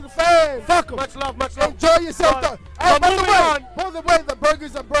families, to the fans. Fuck 'em. Much love. Enjoy yourself. So By moving the way, the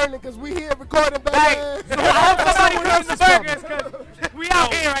burgers are burning because we here recording, baby. Hey, so I hope somebody grabs the burgers because we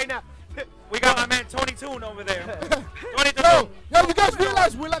out here right now. We got my man Tony Toon over there. Tony Yo, Toon. you guys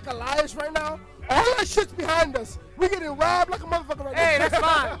realize we're like Elias right now? All that shit's behind us. We getting robbed like a motherfucker right now. Hey, that's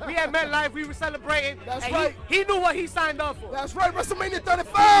fine. We at MetLife. We were celebrating. That's and right. He knew what he signed up for. That's right, WrestleMania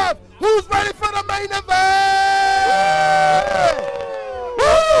 35. Who's ready for the main event?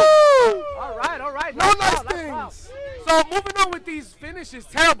 Woo! All right. No nice foul, things. foul. So moving on with these finishes,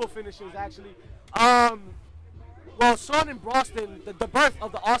 terrible finishes actually. Well, Shawn and Boston, the birth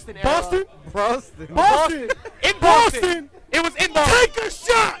of the Austin era. Boston? Boston. In Boston. It was in Boston. Take a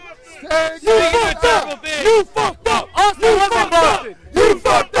shot. You fucked up. You fucked up. Austin was in Boston. You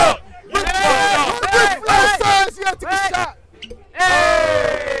fucked up. Rick Flair says you gotta take a shot.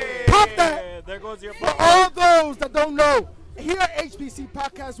 Hey. Pop that. There goes your For all those that don't know, here at HBC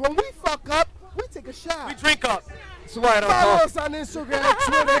Podcast, when we fuck up, we take a shot. We drink up. That's why I don't Follow talk. us on Instagram,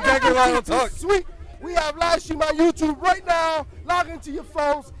 Twitter, Exactly why I don't talk. Sweet. We have live stream on YouTube right now. Log into your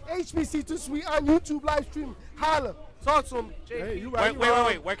phones. HBC Too Sweet on YouTube live stream. Holla. Talk to him. Hey, you Wait.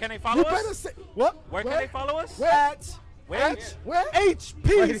 Where can they follow You us? better say What? Where can they follow us? Where? Where? Where?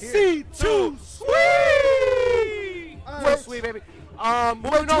 HPC 2 Sweet. Wait. Sweet, baby.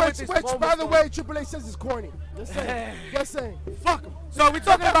 Moving on with this Which, moment, by the so- way, Triple H says is corny. Just saying. Just saying. Fuck him. So we're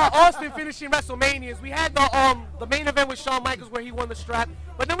talking about Austin finishing WrestleManias. We had the main event with Shawn Michaels where he won the strap,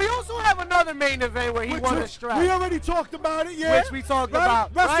 but then we also have another main event where he won the strap. We already talked about it, yeah. Which we talked Right?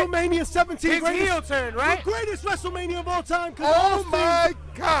 about, right? WrestleMania 17. His greatest- heel turn, right? The greatest WrestleMania of all time. 'Cause Oh Austin my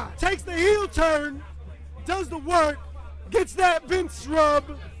God. takes the heel turn, does the work, gets that Vince rub,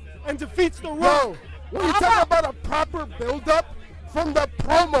 and defeats the Rock. Yo, when you talk about a proper build-up from the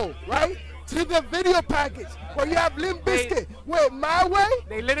promo, right, to the video package, where you have Limp Bizkit with My Way.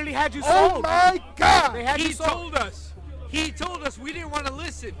 They literally had you Oh sold. my God. They had He you sold. told us. He told us we didn't want to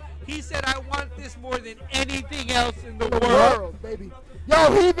listen. He said, I want this more than anything else in the world. Baby.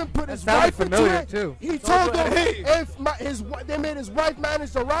 Yo, he even put his sounded wife into familiar, it. too. He told her if they made his wife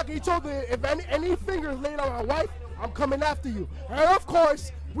manage the Rock. He told her if any fingers laid on my wife, I'm coming after you. And of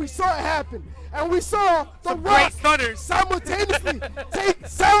course, we saw it happen. And we saw the Some Rock great stunners. simultaneously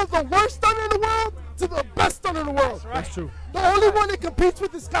sell the worst stunner in the world to the best stunner in the world. That's true. The only one that competes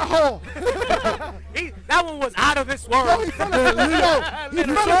with is Scott Hall. That one was out of this Yo, world. he fell into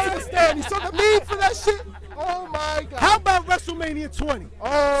the stand. He saw the meme for that shit. Oh my God. How about WrestleMania 20?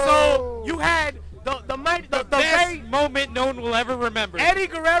 Oh. So you had The best moment no one will ever remember. Eddie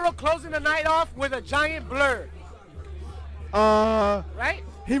Guerrero closing the night off with a giant blur. Right?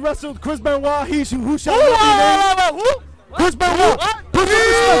 He wrestled Chris Benoit. Who shall not be named? Who? Chris Benoit. Put some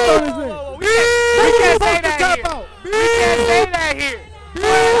respect on his name. We can't say that here. We can't say that here. We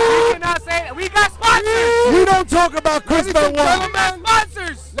cannot say that. We got sponsors. We don't talk about Chris Benoit. We got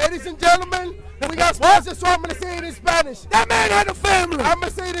sponsors. Ladies and gentlemen, we got sponsors, so I'm going to say it in Spanish. That man had a family. I'm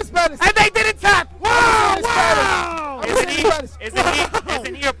going to say it in Spanish. And they didn't tap. Wow. Isn't he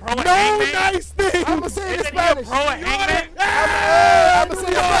a pro at No Hangman? nice thing. I'm going to say it in Isn't he a Spanish. pro at Hangman? I'm going to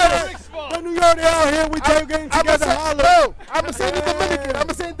say it in Spanish. When New York, they out here. We tailgating together. I'm going to say it in Dominican. I'm going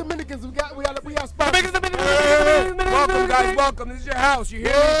to say it in Dominicans. We got sponsors. Welcome, guys. Welcome. This is your house. You hear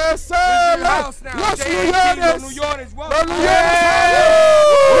me? Yes, sir. This is your house now. Los JAT, New New Yorkers. Los Welcome. New Yorkers.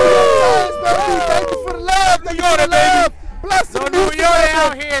 Thank you for the love. Thank you for the love. Bless No New York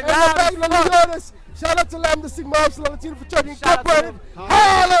out here. Shout out to Lambda Sigma Upsilon Latino Fraternity Incorporated.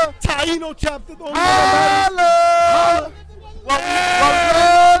 Holla! Taino chapter. Holla!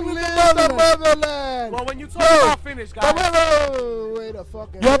 Well, when you talk about finish, guys. Wait a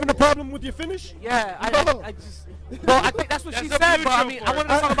fucking. You having a problem with your finish? Yeah, I just. Well, I think that's what she said, but I mean, I wanted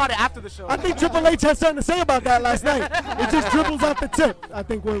to talk about it after the show. I think Triple H had something to say about that last night. It just dribbles out the tip. I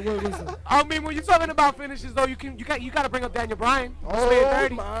think what was it? I mean, when you're talking about finishes, though, you got to bring up Daniel Bryan. Oh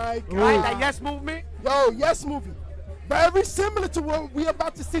my God! Right, that yes movement. Yo, yes movie. Very similar to what we're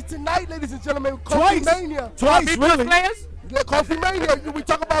about to see tonight, ladies and gentlemen. Kofi Mania. Twice, really. Players? Yeah, Kofi Mania. We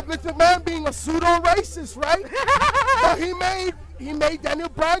talk about Vince McMahon being a pseudo-racist, right? But he made Daniel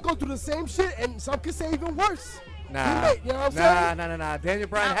Bryan go through the same shit, and some could say even worse. Nah, you know what I'm saying? nah. Daniel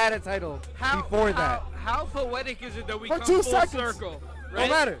Bryan had a title before that. How poetic is it that we For come 2 full seconds. circle? No Right?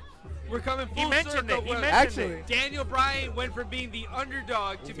 matter. We're coming full He mentioned circle. it. He where mentioned it. Daniel Bryan went from being the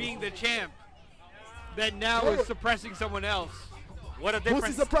underdog to being the champ. That now is suppressing someone else. What a Who's he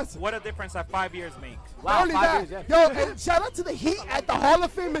difference! suppressing? What a difference that 5 years makes. Not only that, yo, and shout out to the Heat at the Hall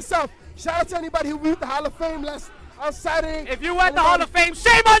of Fame itself. Shout out to anybody who viewed the Hall of Fame on Saturday. If you were at the Hall of Fame,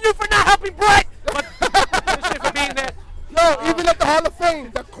 shame on you for not helping Brett. But shit for being there. Yo, even at the Hall of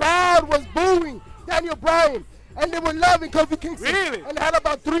Fame, the crowd was booing Daniel Bryan, and they were loving Kofi Kingston. Really? And they had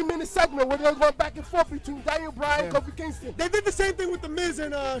about 3-minute segment where they were going back and forth between Daniel Bryan and Kofi Kingston. They did the same thing with The Miz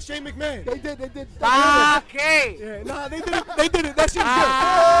and Shane McMahon. They did. Okay. Yeah, nah, they did it. That shit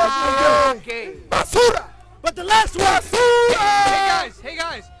was good. Okay. Basura! But the last one. Basura! Hey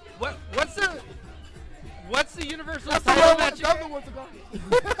guys, what's the Universal That's the title one match? the other ones ago.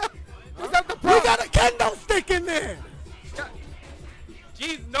 We got a kendo stick in there.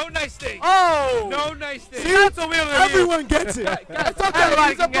 Jeez, no nice thing. Oh. No nice thing. See, that's a wheel of Everyone gets it. It's okay. Everybody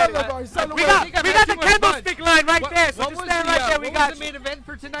He's a can get it. brother of ours. We got the candlestick line right there. So What just was stand right there. We what got was the you. main event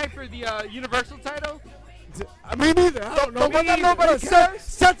for tonight for the Universal title? Me neither. I don't know. Don't let nobody cares.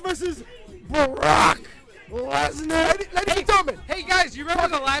 Seth versus Brock Lesnar. Ladies and gentlemen. Hey guys, you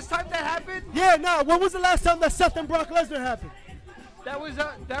remember the last time that happened? Yeah, nah. When was the last time that Seth and Brock Lesnar happened? That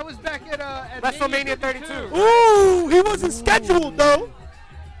was back at WrestleMania 32. Ooh, he wasn't scheduled though.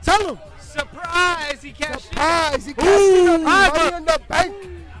 Tell him. Surprise! He cashed in. Surprise! He cashed in on Money in the Bank.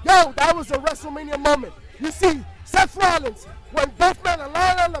 Yo, that was a WrestleMania moment. You see, Seth Rollins, when both men are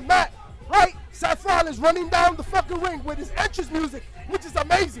lying on the mat, right? Seth Rollins running down the fucking ring with his entrance music, which is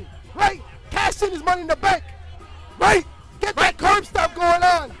amazing, right? Cash in his Money in the Bank, right? Get that curb stop going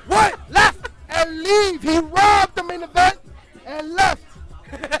on. What? Left and leave. He robbed the main event and left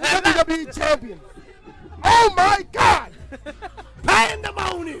the WWE champion. Oh my God!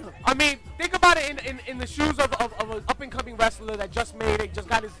 Pandemonium. I mean, think about it in the shoes of an up-and-coming wrestler that just made it, just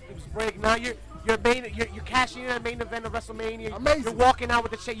got his break. Now you're cashing in a main event of WrestleMania. Amazing. You're walking out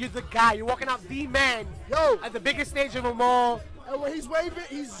with the check. You're the guy. You're walking out the man. Yo. At the biggest stage of them all. And when he's waving,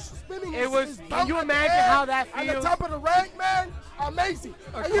 he's spinning his Can you belt imagine at the air, how that at the feels? top of the rank, man? Amazing.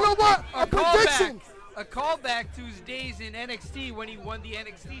 And you know what? A prediction. A callback to his days in NXT when he won the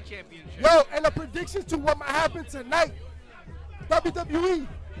NXT championship. Yo, and a prediction to what might happen tonight. WWE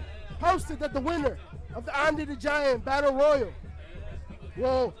posted that the winner of the Andre the Giant Battle Royal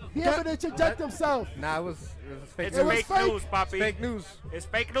will be able to interject himself. Nah, it was fake It's news. fake news, Poppy. Fake news. It's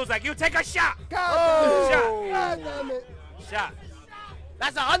fake news. Like, you take a shot. God damn it. Shot.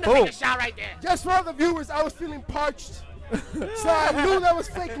 That's an Undertaker shot right there. Just for all the viewers, I was feeling parched. So I knew that was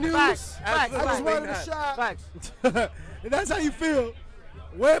fake news. Facts. I just wanted a shot. Facts. And that's how you feel.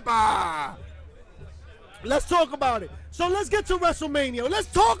 Wepa. Let's talk about it. So let's get to WrestleMania. Let's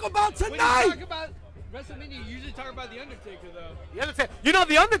talk about When you tonight. talk about WrestleMania, you usually talk about The Undertaker, though. The Undertaker. You know,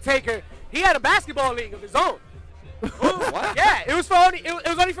 The Undertaker, he had a basketball league of his own. What? Yeah, it was for only it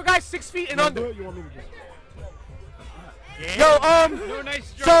was only for guys 6 feet and under. You want me to do it? Yeah. Yo, No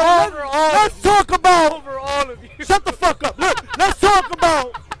nice so job. let's talk about. Over all of you. Shut the fuck up. Look, let's talk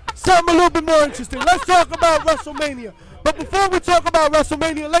about something a little bit more interesting. Let's talk about WrestleMania. But before we talk about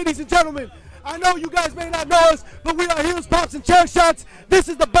WrestleMania, ladies and gentlemen, I know you guys may not know us, but we are Heels, Pops, and Chair Shots. This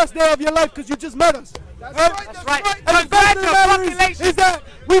is the best day of your life because you just met us. That's right. And the fact of the matter is that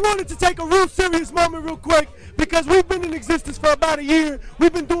we wanted to take a real serious moment real quick because we've been in existence for about a year.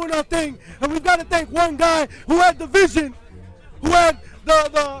 We've been doing our thing, and we've got to thank one guy who had the vision, who had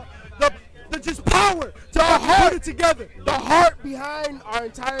the just power to put it together. The heart behind our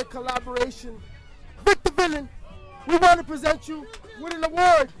entire collaboration. Victor Villain, we want to present you with an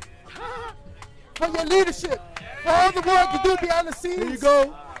award for your leadership, for all the work you do behind the scenes. Here you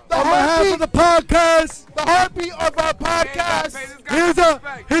go. The On behalf of the podcast, the heartbeat of our podcast.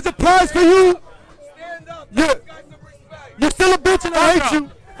 Here's a prize for you. You're still a bitch and I hate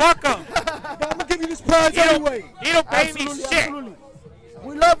you. Fuck him. But I'm gonna give you this prize anyway. He don't pay me Absolutely, shit. absolutely.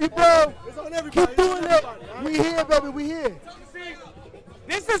 We love you, bro. It's on everybody. Keep doing it. We here, baby. We here.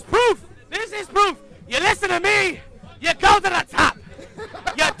 This is proof. This is proof. You listen to me, you go to the top.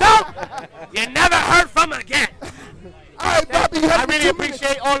 You don't, you never heard from again. All right, Bobby. I really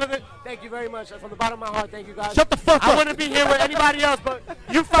appreciate all of it. Thank you very much. From the bottom of my heart, thank you guys. Shut the fuck up. I wouldn't be here with anybody else, but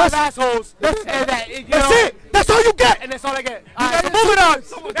you five assholes. That's That's it. That's all you get. And that's all I get. All right, so moving on.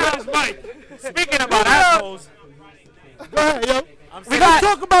 Someone got his mic. Speaking about assholes. Go ahead, yo. We Let's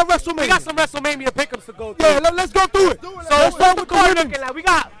talk about WrestleMania. We got some WrestleMania pickups to go through. Yeah, let's go through it. So let's start with the we're women's. looking at, we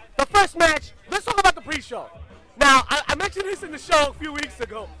got the first match. Let's talk about the pre-show. Now, I mentioned this in the show a few weeks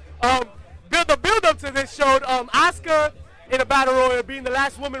ago. The build-up to this showed Asuka in a battle royal being the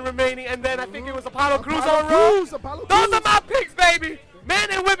last woman remaining, and then I think it was Apollo Crews on Raw. Those are my picks, baby. Men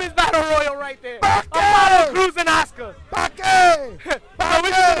and women's battle royal right there. Apollo Crews and Asuka. So we're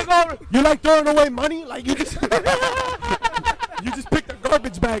just gonna go. You like throwing away money? Like you just you just picked a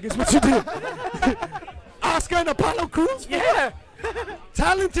garbage bag is what you did. Oscar and Apollo Crews? Yeah.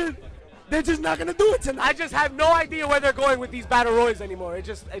 Talented. They're just not gonna do it tonight. I just have no idea where they're going with these battle royals anymore. It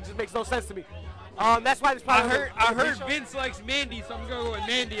just makes no sense to me. That's why this probably. I heard Vince likes Mandy, so I'm gonna go with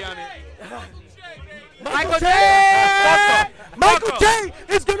Mandy on it. Michael J. Michael J.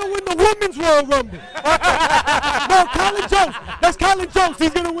 is gonna win the Women's Royal Rumble. No, Colin Jones. That's Colin Jones.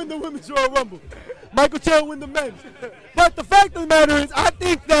 He's gonna win the Women's Royal Rumble. Michael J. will win the men's. But the fact of the matter is, I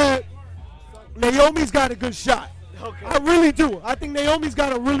think that Naomi's got a good shot. Okay. I really do. I think Naomi's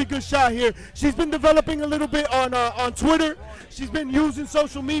got a really good shot here. She's been developing a little bit on Twitter. She's been using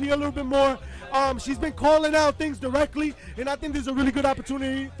social media a little bit more. She's been calling out things directly, and I think there's a really good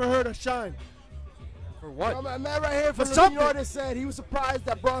opportunity for her to shine. For what? A man right here For from something. New York that said he was surprised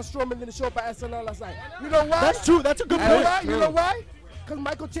that Braun Strowman didn't show up at SNL last night. You know why? That's true. That's a good point. You know why? Because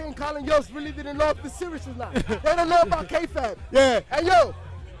Michael J and Colin Yost really didn't know if this serious or not. They don't know about kayfabe. Yeah. Hey, yo,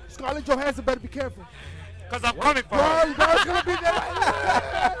 Scarlett Johansson better be careful. Because I'm coming for her. Braun's going to be there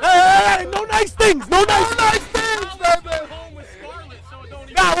right now. Hey, no nice things. No nice things,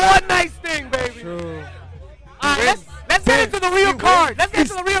 baby. Got one nice thing, baby. True. Let's get into the real card. Let's get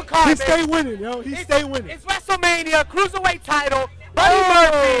into the real card, He baby. stay winning, yo. He stay winning. It's WrestleMania Cruiserweight title. Buddy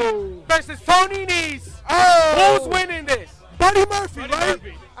Murphy versus Tony Nese. Who's winning this? Buddy Murphy, right?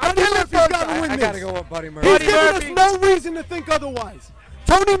 Buddy Murphy's got to win I this. gotta go with Buddy Murphy. He's Buddy giving Murphy. us no reason to think otherwise.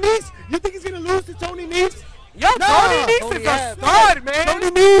 Tony Nese? You think he's going to lose to Tony Nese? Yo, Nah. Tony Nese is a stud, man.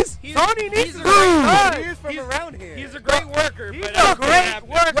 Tony Nese? Tony Nese is a great stud. He is from around here. He's a great worker. He's but a great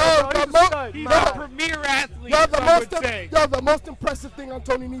worker, bro. He's a stud. He's a premier athlete, Yo, some would say. the most impressive thing on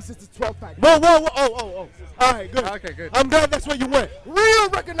Tony Nese is the 12-pack. Whoa. Oh. All right, good. Okay, good. I'm glad that's where you went. Real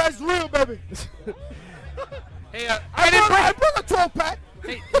recognized real, baby. Hey, I brought a 12-pack.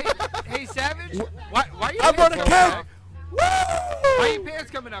 hey, Savage. Why you I brought a pants cake. coming Woo! up? Why your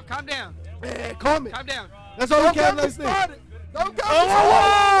pants coming up? Calm down. Man, calm it. Calm down. That's all we Don't can get me nice thing. started. Don't get me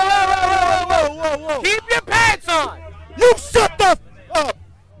Whoa. Keep your pants on. You shut the up.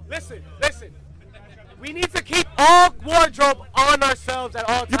 Listen. We need to keep all wardrobe on ourselves at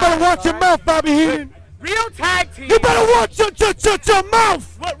all times. You better watch your all right? mouth, Bobby Heenan. Real tag teams. You better watch your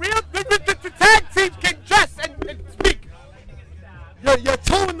mouth. What the tag teams can dress and speak. You're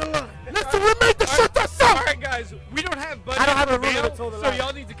towing the line. Listen, we made the shut us up. All right, guys. We don't have Buddy I don't have a Murphy ruler to now, toe the so line.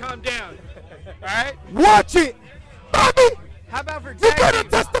 y'all need to calm down. All right? Watch it. Bobby, How about for you tag better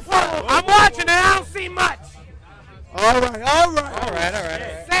teams? testify. I'm watching and I don't see much. All right. All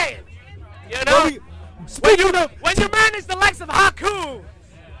right. Say it. You know, Speaking of, when you manage the likes of Haku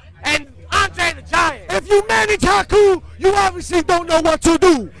and Andre the Giant. if you manage Haku, you obviously don't know what to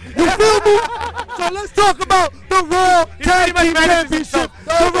do. You feel me? So let's talk about the Raw Tag Team Championship,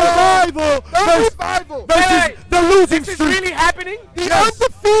 the Revival versus the losing streak. This is really happening? The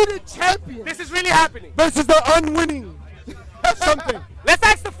undefeated champion. This is really happening. Versus the unwinning something. Let's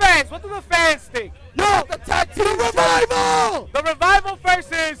ask the fans. What do the fans think? Yo, the tag team Revival. The Revival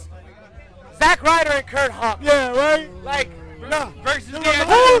versus Zack Ryder and Kurt Hawkins. Yeah, right? Like, versus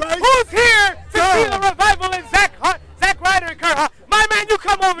who's here to see the Revival and Zack Ryder and Kurt Hawkins? My man, you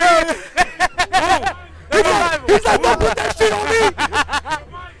come over here. He's like, don't put that shit on me.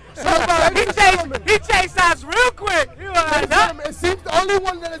 He chased us real quick. It seems the only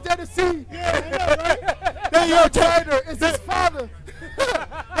one that is there to see. Yo, Ryder is his father.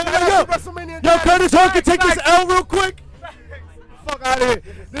 Yo, Curtis Hawk can take this L real quick. Fuck out of here.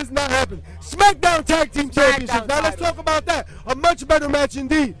 This is not happening. SmackDown Tag Team Championship. Now let's talk about that. A much better match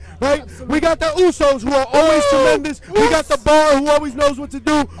indeed, right? We got the Usos who are always tremendous. We got the Bar who always knows what to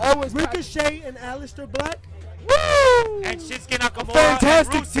do. Always Ricochet and Aleister Black. Woo! And Shinsuke Nakamura.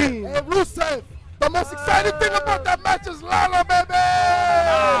 Fantastic and Rusev. team. And Rusev. The most exciting thing about that match is Lana, baby.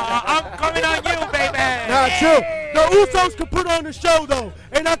 I'm coming on you, baby. Nah, chill. The Usos could put on the show though,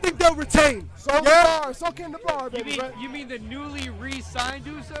 and I think they'll retain. So can the Bar, You baby. mean, you mean the newly re-signed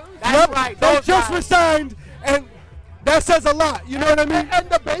Usos? That's right. They Those just guys. resigned, and that says a lot. You know what I mean? And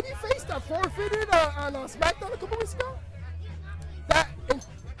the babyface that forfeited on SmackDown a couple weeks ago, that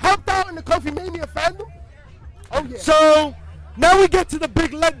helped out in the Kofi Mania fandom. Oh yeah. So now we get to the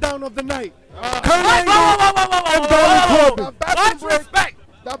big letdown of the night. Kurt Angle and Whoa. Baron Corbin. Much respect.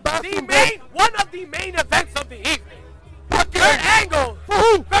 The bathroom break. One of the main events of the evening. Kurt Angle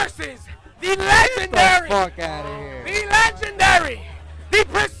versus the legendary. Fuck out of here. The legendary. The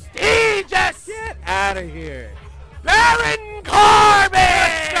prestigious. Get out of here. Baron Corbin.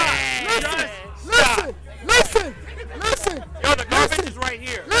 Listen. Yo, the garbage is right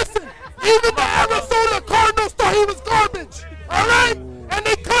here. Listen. Even the Arizona Cardinals thought he was garbage. All right? And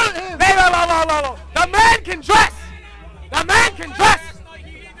they cut him. No. The man can dress. The man can dress.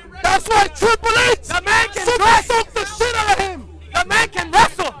 That's why Triple H The man can super dress. soaked the shit out of him. The man can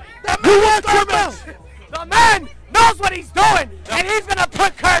wrestle. That man You is watch him garbage. out. The man knows what he's doing, and he's gonna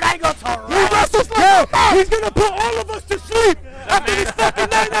put Kurt Angle to He rest. wrestles like Yeah, a mouse. he's gonna put all of us to sleep after this fucking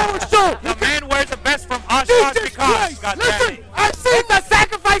 9-hour show. The man wears the best from Oshkosh Jesus because. Christ. God damn Listen, it. I've seen It's the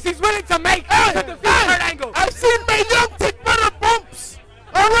sacrifice he's willing to make to defeat Kurt Angle. I've seen Mae Young take better bumps.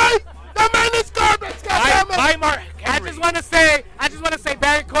 All right? That man is garbage. Goddamn it. Bye, Mark I Henry. just want to say,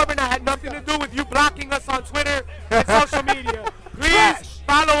 Baron Corbin, I had nothing to do with you blocking us on Twitter and social media. Please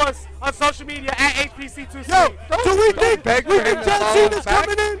follow us on social media at HPC2C. Yo, do we think John Cena's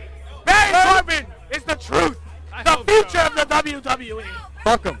coming in? Baron Corbin is the truth, the future of the WWE.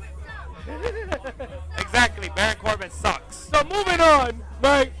 Fuck him. Exactly. Baron Corbin sucks. So moving on,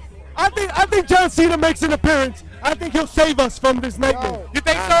 Right. I think John Cena makes an appearance. I think he'll save us from this nightmare. you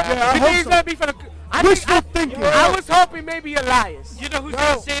think so? Yeah, I you hope think he's so. gonna be for the? Wishful thinking. I was hoping maybe Elias. You know who's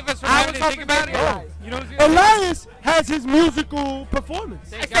going to save us from I having was to think hoping about maybe it? Elias. You know who's going to Elias has his musical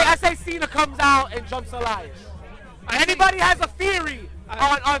performance. I say Cena comes out and jumps Elias. Anybody has a theory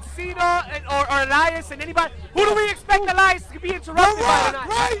on Cena or Elias and anybody? Who do we expect Elias to be interrupted by tonight?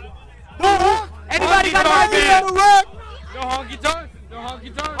 Right? Anybody got Honky an Tonk idea? Rock. No honky tonk. No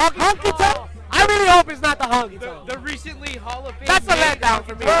honky tonk. Honky Tonk. I really hope it's not the honky tonk. The recently Hall of Fame. That's a named letdown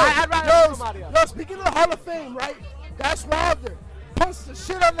for me. Honky I'd rather have somebody else. Yo, speaking of the Hall of Fame, right? Dash Wilder punched the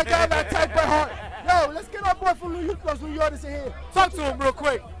shit out of the guy that attacked Bret Hart. Yo, let's get our boy from New York, those New Yorkers in here. Talk to him real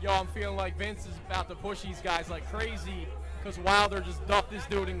quick. Yo, I'm feeling like Vince is about to push these guys like crazy because Wilder just duffed this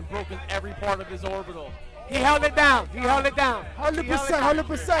dude and broken every part of his orbital. He held it down.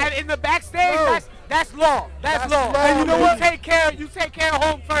 100%. And in the backstage, that's law. That's law. And you know what? You take care of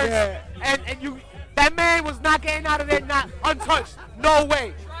home first. Yeah. And you that man was not getting out of there not untouched. No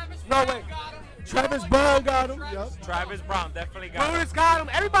way. Travis Brown got him. Yep. Travis Brown definitely got him. Brutus got him.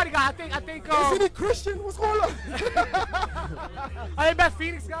 Everybody got him. I think Isn't he Christian? What's going on? I think Beth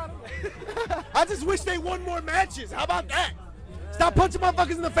Phoenix got him. I just wish they won more matches. How about that? Stop punching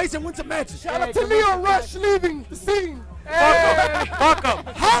motherfuckers in the face and win some matches. Shout out to Leo Rush leaving the scene. Fuck him.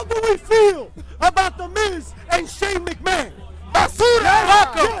 How do we feel about The Miz and Shane McMahon? Basura.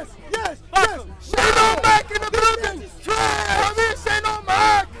 Fuck 'em. Yes. Shane O'Mac in the building. Come in, Shane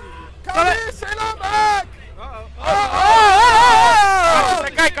O'Mac. Come in, Shane O'Mac.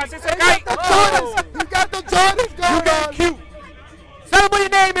 He got the Jordans going on. Cute. Tell him what your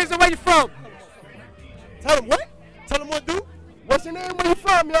name is and where you from. Tell him what? Tell him what, dude? What's your name? Where you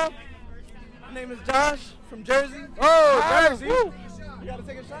from, yo? My name is Josh from Jersey. Oh, Jersey. Woo.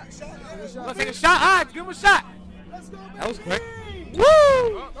 a shot? Let's take a shot. All right, give him a shot. That was quick. Woo!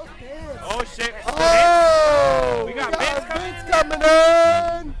 Oh, shit. Oh! We got Vince coming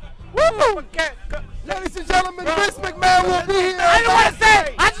in. Woo! Ladies and gentlemen, Vince McMahon will be here.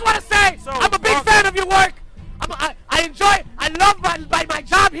 I just want to say, I'm a big fan of your work. I enjoy, I love my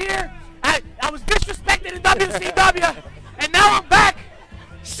job here. I was disrespected in WCW, and now I'm back.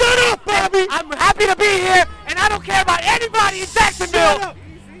 Shut up, Bobby. I'm happy to be here, and I don't care about anybody in Jacksonville.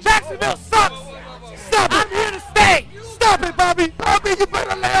 Jacksonville sucks. Stop it. I'm here to stay. Stop it, Bobby. Bobby, you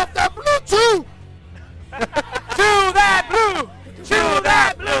better lay off that blue chew. Chew that blue. Chew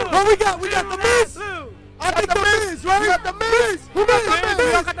that blue. What we got? We got the Miz. I think the Miz, right? We got the Miz. Who got the Miz?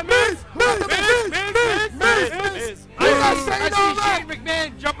 We got the Miz. Who got the Miz? I see Shane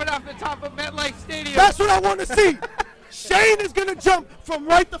McMahon jumping off the top of MetLife Stadium. That's what I want to see. Shane is gonna jump from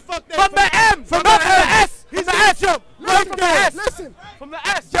right the fuck there. From the M. From the S. He's gonna jump right from the S. Listen. From the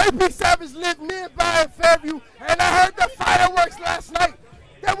S. JP Savage lived nearby in Fairview, and I heard the fireworks last night.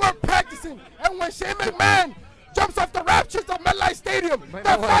 They were practicing, and when Shane McMahon jumps off the rafters of MetLife Stadium, the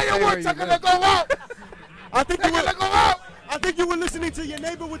fireworks are gonna go out. I think they're gonna go out. I think you were listening to your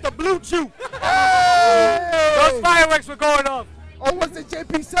neighbor with the blue chew. Hey! Those fireworks were going off. Or was it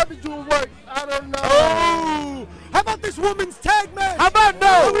JP Savage doing work? I don't know. Oh! How about this woman's tag match? How about no?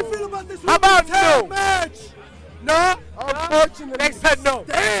 How do we feel about this woman's tag match? No? Unfortunately. They said no.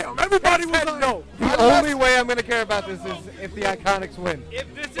 Damn, everybody was like, no. The only way I'm going to care about this is if the Iconics win.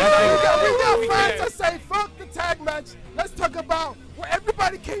 If this is we got fans to say, fuck the tag match. Let's talk about what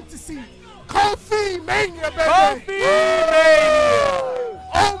everybody came to see. Kofi Mania, baby. Kofi Mania.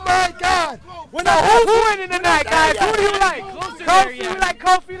 Oh, my God. Who's winning tonight, guys? Who do you like? Kofi, you like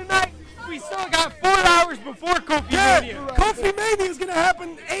Kofi tonight? We still got 4 hours before Kofi Mania. Kofi Mania is going to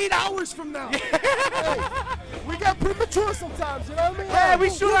happen 8 hours from now. Hey, we got premature sometimes, you know what I mean? Yeah, we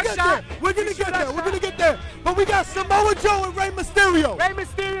shoot our shot. We're going to get there. We're going to get there. But we got Samoa Joe and Rey Mysterio. Rey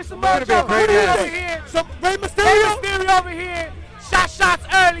Mysterio, Samoa Joe. Who do you over here? Rey Mysterio? Rey Mysterio over here. Shot shots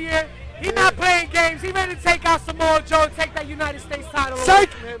earlier. He's not playing games. He ready to take out Samoa Joe and take that United States title away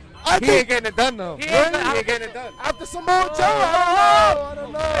from him. He ain't getting it done, though. He ain't getting it done. After Samoa Joe, I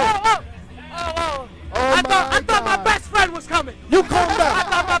don't know. I thought my best friend was coming. You come back. I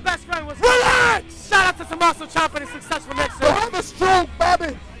thought my best friend was coming. Relax. Shout out to Tommaso Ciampa and his successful next Don't have a stroke,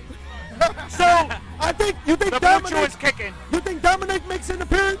 Bobby. So, I think, you think Dominic, kicking. You think Dominic makes an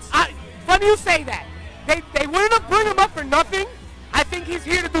appearance? Funny you say that. They wouldn't have bring him up for nothing. I think he's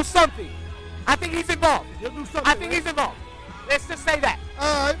here to do something. I think he's involved. He'll do something. I think he's involved. Let's just say that.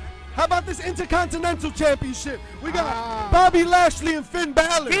 All right. How about this Intercontinental Championship? We got Bobby Lashley and Finn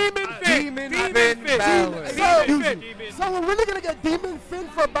Balor. Demon Finn Balor. So we're really going to get Demon Finn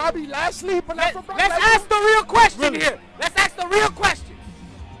for Bobby Lashley, but not for Brock Lesnar? Let's ask the real question here. Let's ask the real question.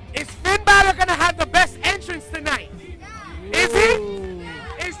 Is Finn Balor going to have the best entrance tonight? Is he?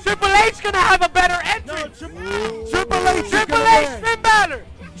 Is Triple H going to have a better entrance? Triple H, Finn Balor.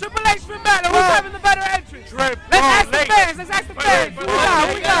 Triple H, Finn Balor. Who's having the better entrance? Let's ask the fans. Who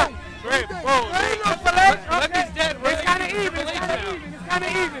we got? Triple H. Okay. It's kind of even. It's kind of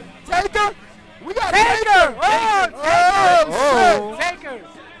even. Taker. We got Taker. Taker.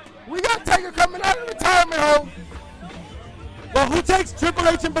 We got Taker coming out of retirement home. Well, who takes Triple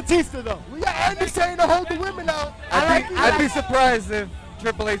H and Batista, though? We got Andy saying to hold the women out. I'd be surprised if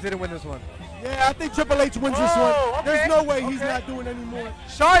Triple H didn't win this one. Yeah, I think Triple H wins this one. Okay. There's no way he's not doing any more.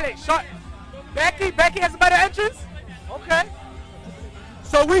 Charlotte. Becky has a better entrance? Okay.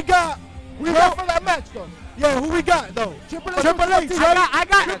 So we got for that match, though. Yeah, who we got, though? Triple H. I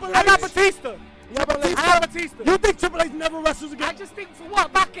got Batista. I got Batista. You think Triple H never wrestles again? I just think for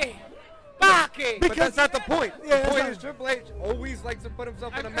what? Becky. But that's not the point. Yeah, the point is Triple H always likes to put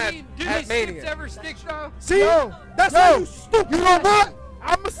himself in a match do at these Mania. ever stick, though? See? That's how you stupid. You know what?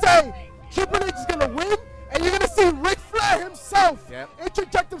 I'm going to say Triple H is going to win, and you're going to see Ric Flair himself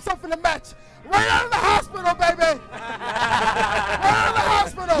interject himself in the match. Right out of the hospital, baby. Right out of the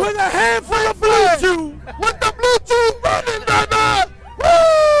hospital. With a handful of blue chew. With the blue chew running, baby. Woo!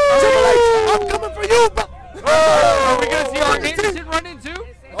 Triple H, I'm coming for you. Are we going to see Arn Anderson run in, too?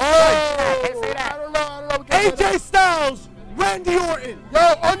 I can't say that. I don't know. AJ Styles, Randy Orton.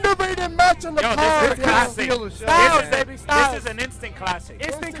 Yo, underrated match on the card. This is classic. Styles, baby, Styles. This is an instant classic.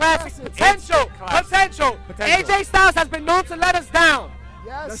 Instant classic. Potential. AJ Styles has been known to let us down.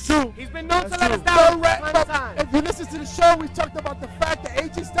 Yes. That's true. He's been known to let us down. If you listen to the show, we talked about the fact that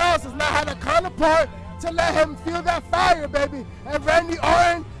AJ Styles has not had a counterpart to let him feel that fire, baby. And Randy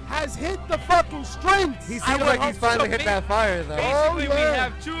Orton has hit the fucking strings. He seems like he's finally hit that fire, though. Basically, we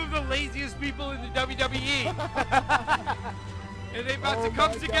have two of the laziest people in the WWE. And they're about to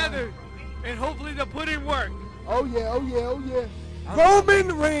come together. And hopefully they'll put in work. Oh yeah, oh yeah, oh yeah.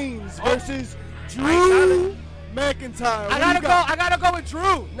 Roman Reigns versus Drew McIntyre. I gotta go with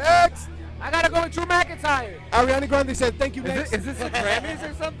Drew. Next. I gotta go with Drew McIntyre. Ariana Grande said, "Thank you, Is next." this the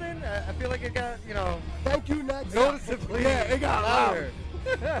Grammys or something? I feel like it got, Thank you, next. noticeably Yeah, it got louder.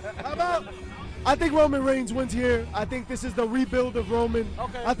 How about? I think Roman Reigns wins here. I think this is the rebuild of Roman.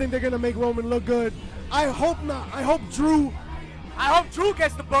 Okay. I think they're gonna make Roman look good. I hope not. I hope Drew. I hope Drew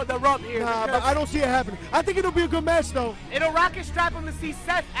gets the rub here. Nah, but I don't see it happening. I think it'll be a good match though. It'll rocket strap him to see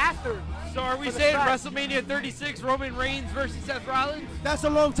Seth after. So are we For the saying fact. WrestleMania 36, Roman Reigns versus Seth Rollins? That's a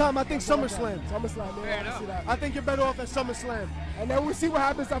long time. I think SummerSlam. SummerSlam, Fair yeah, I enough. see that. I think you're better off at SummerSlam. And then we'll see what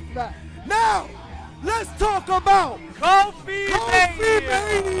happens after that. Now, let's talk about Kofi Mania,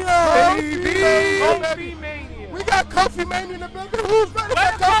 baby. Kofi Mania. We got Kofi Mania in the building. Who's ready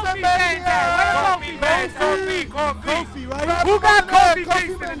Where for the Kofi Kofi fans at? Where the Mania? Kofi fans at? Kofi, right? Who got Kofi Kofi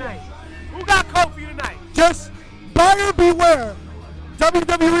Kingston Mania. tonight? Who got Kofi tonight? Just buyer beware.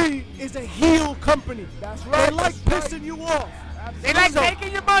 WWE is a heel company. That's right. They like that's pissing you off. They like So,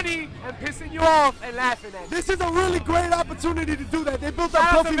 taking your money and pissing you off and laughing at you. this is a really great opportunity to do that. They built up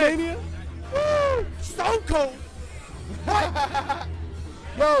Shout out to Kofi Mick. Mania. Woo! Stone Cold.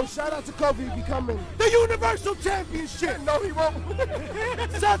 Yo, shout out to Kofi becoming. The Universal Championship. No, he won't.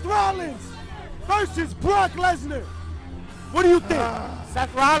 Seth Rollins versus Brock Lesnar. What do you think?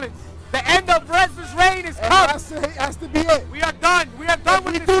 Seth Rollins. The end of Lesnar's reign is It come. has to be it. We are done. We are done If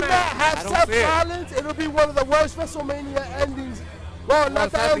we with do this not match. have I don't Seth see it. Rollins, it'll be one of the worst WrestleMania endings. Well, Well, not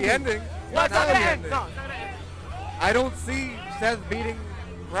it's the not ending. the ending. No, it's not the gonna end. ending. No, it's not gonna end. I don't see Seth beating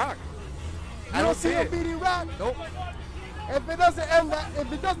Brock. You don't see him beating Rock. Nope. If it doesn't end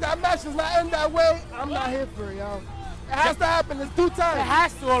that match does not end that way, I'm not here for it, yo. It has to happen. It's due time. It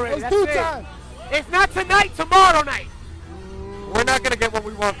has to already. It's That's due it. time. If not tonight, tomorrow night. We're not going to get what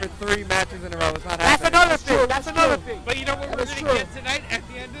we want for 3 matches in a row. It's not That's happening. another thing. true, That's that's another true. thing. But you know what we're That going is to true. get tonight at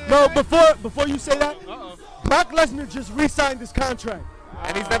the end of the No, night? before you say that, Uh-oh. Brock Lesnar just re-signed his contract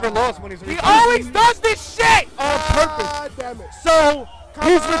And he's never lost when he's He always does this shit. on purpose. God damn it. So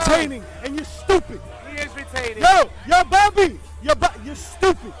he's on. retaining, and you're stupid. He is retaining. Yo, Bobby, you're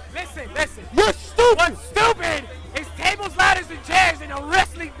stupid. Listen. You're stupid. What's stupid is tables, ladders, and chairs in a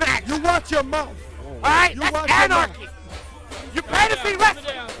wrestling match. You watch your mouth. All right? You That's watch your anarchy. You pay to see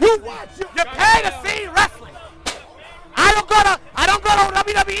wrestling. You watch your You pay to see wrestling. I don't go to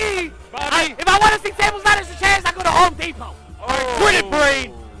WWE. If I want to see tables, ladders, and chairs, I go to Home Depot. All right, quit it,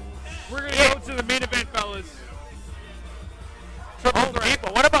 Brain. We're going to go to the main event, fellas. Home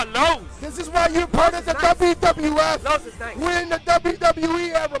Depot. What about Lowe's? This is why you're part of the WWF. Lowe's is nice. We're in the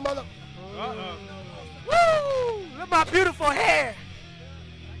WWE era, mother. Uh-oh. Woo! Look at my beautiful hair.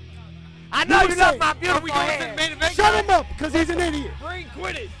 I know You you say- love my Are beautiful we going to the hair. main event? Shut guys? him up, because he's an idiot. Brain,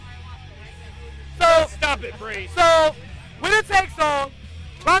 quit it. So, Stop it, Brain. winner takes all.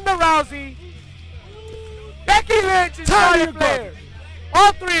 Ronda Rousey, Becky Lynch, and Tanya Charlotte Flair.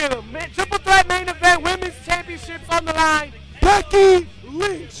 All 3 of them. Triple threat main event, women's championships on the line. Becky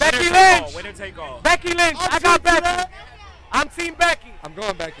Lynch. Becky Lynch. Winner take all. Becky Lynch. I got Becky. I'm Team Becky. I'm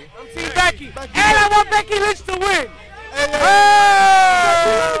going Becky. I'm Team Becky. And I want Becky Lynch to win.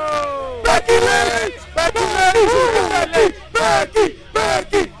 Becky Lynch. Becky Lynch. Becky.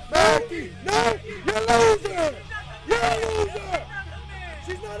 No, you're a loser. You're a loser.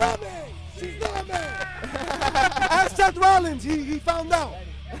 She's not a man. She's not a man. Ask Seth Rollins. He found out.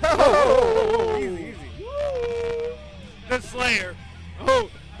 Easy. The Slayer. Oh,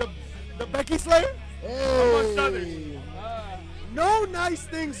 the Becky Slayer? Amongst others. No nice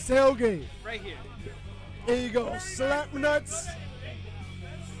things tailgate. Right here. There you go. Slap nuts.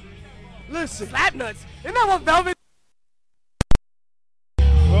 Listen. Slap nuts. Isn't that what Velvet? You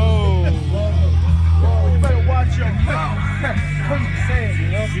better watch your mouth. What you saying, you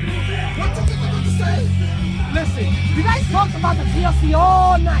know? What you say? Listen, you guys talked about the TLC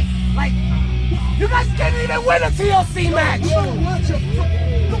all night. Like, you guys can't even win a TLC match. Watch your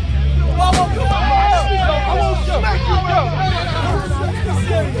I won't smack you.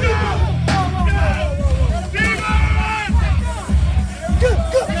 Get the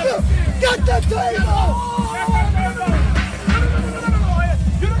table. Get the table!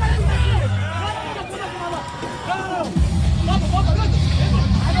 You got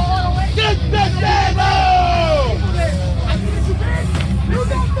the table!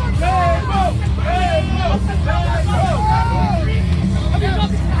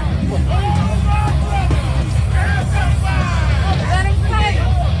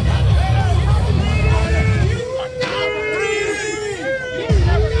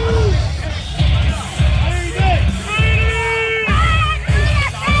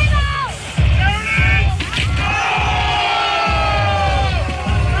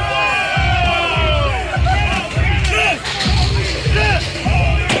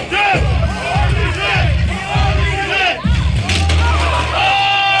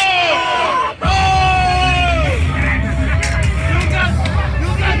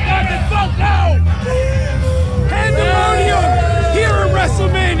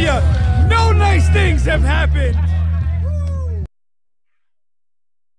 things have happened.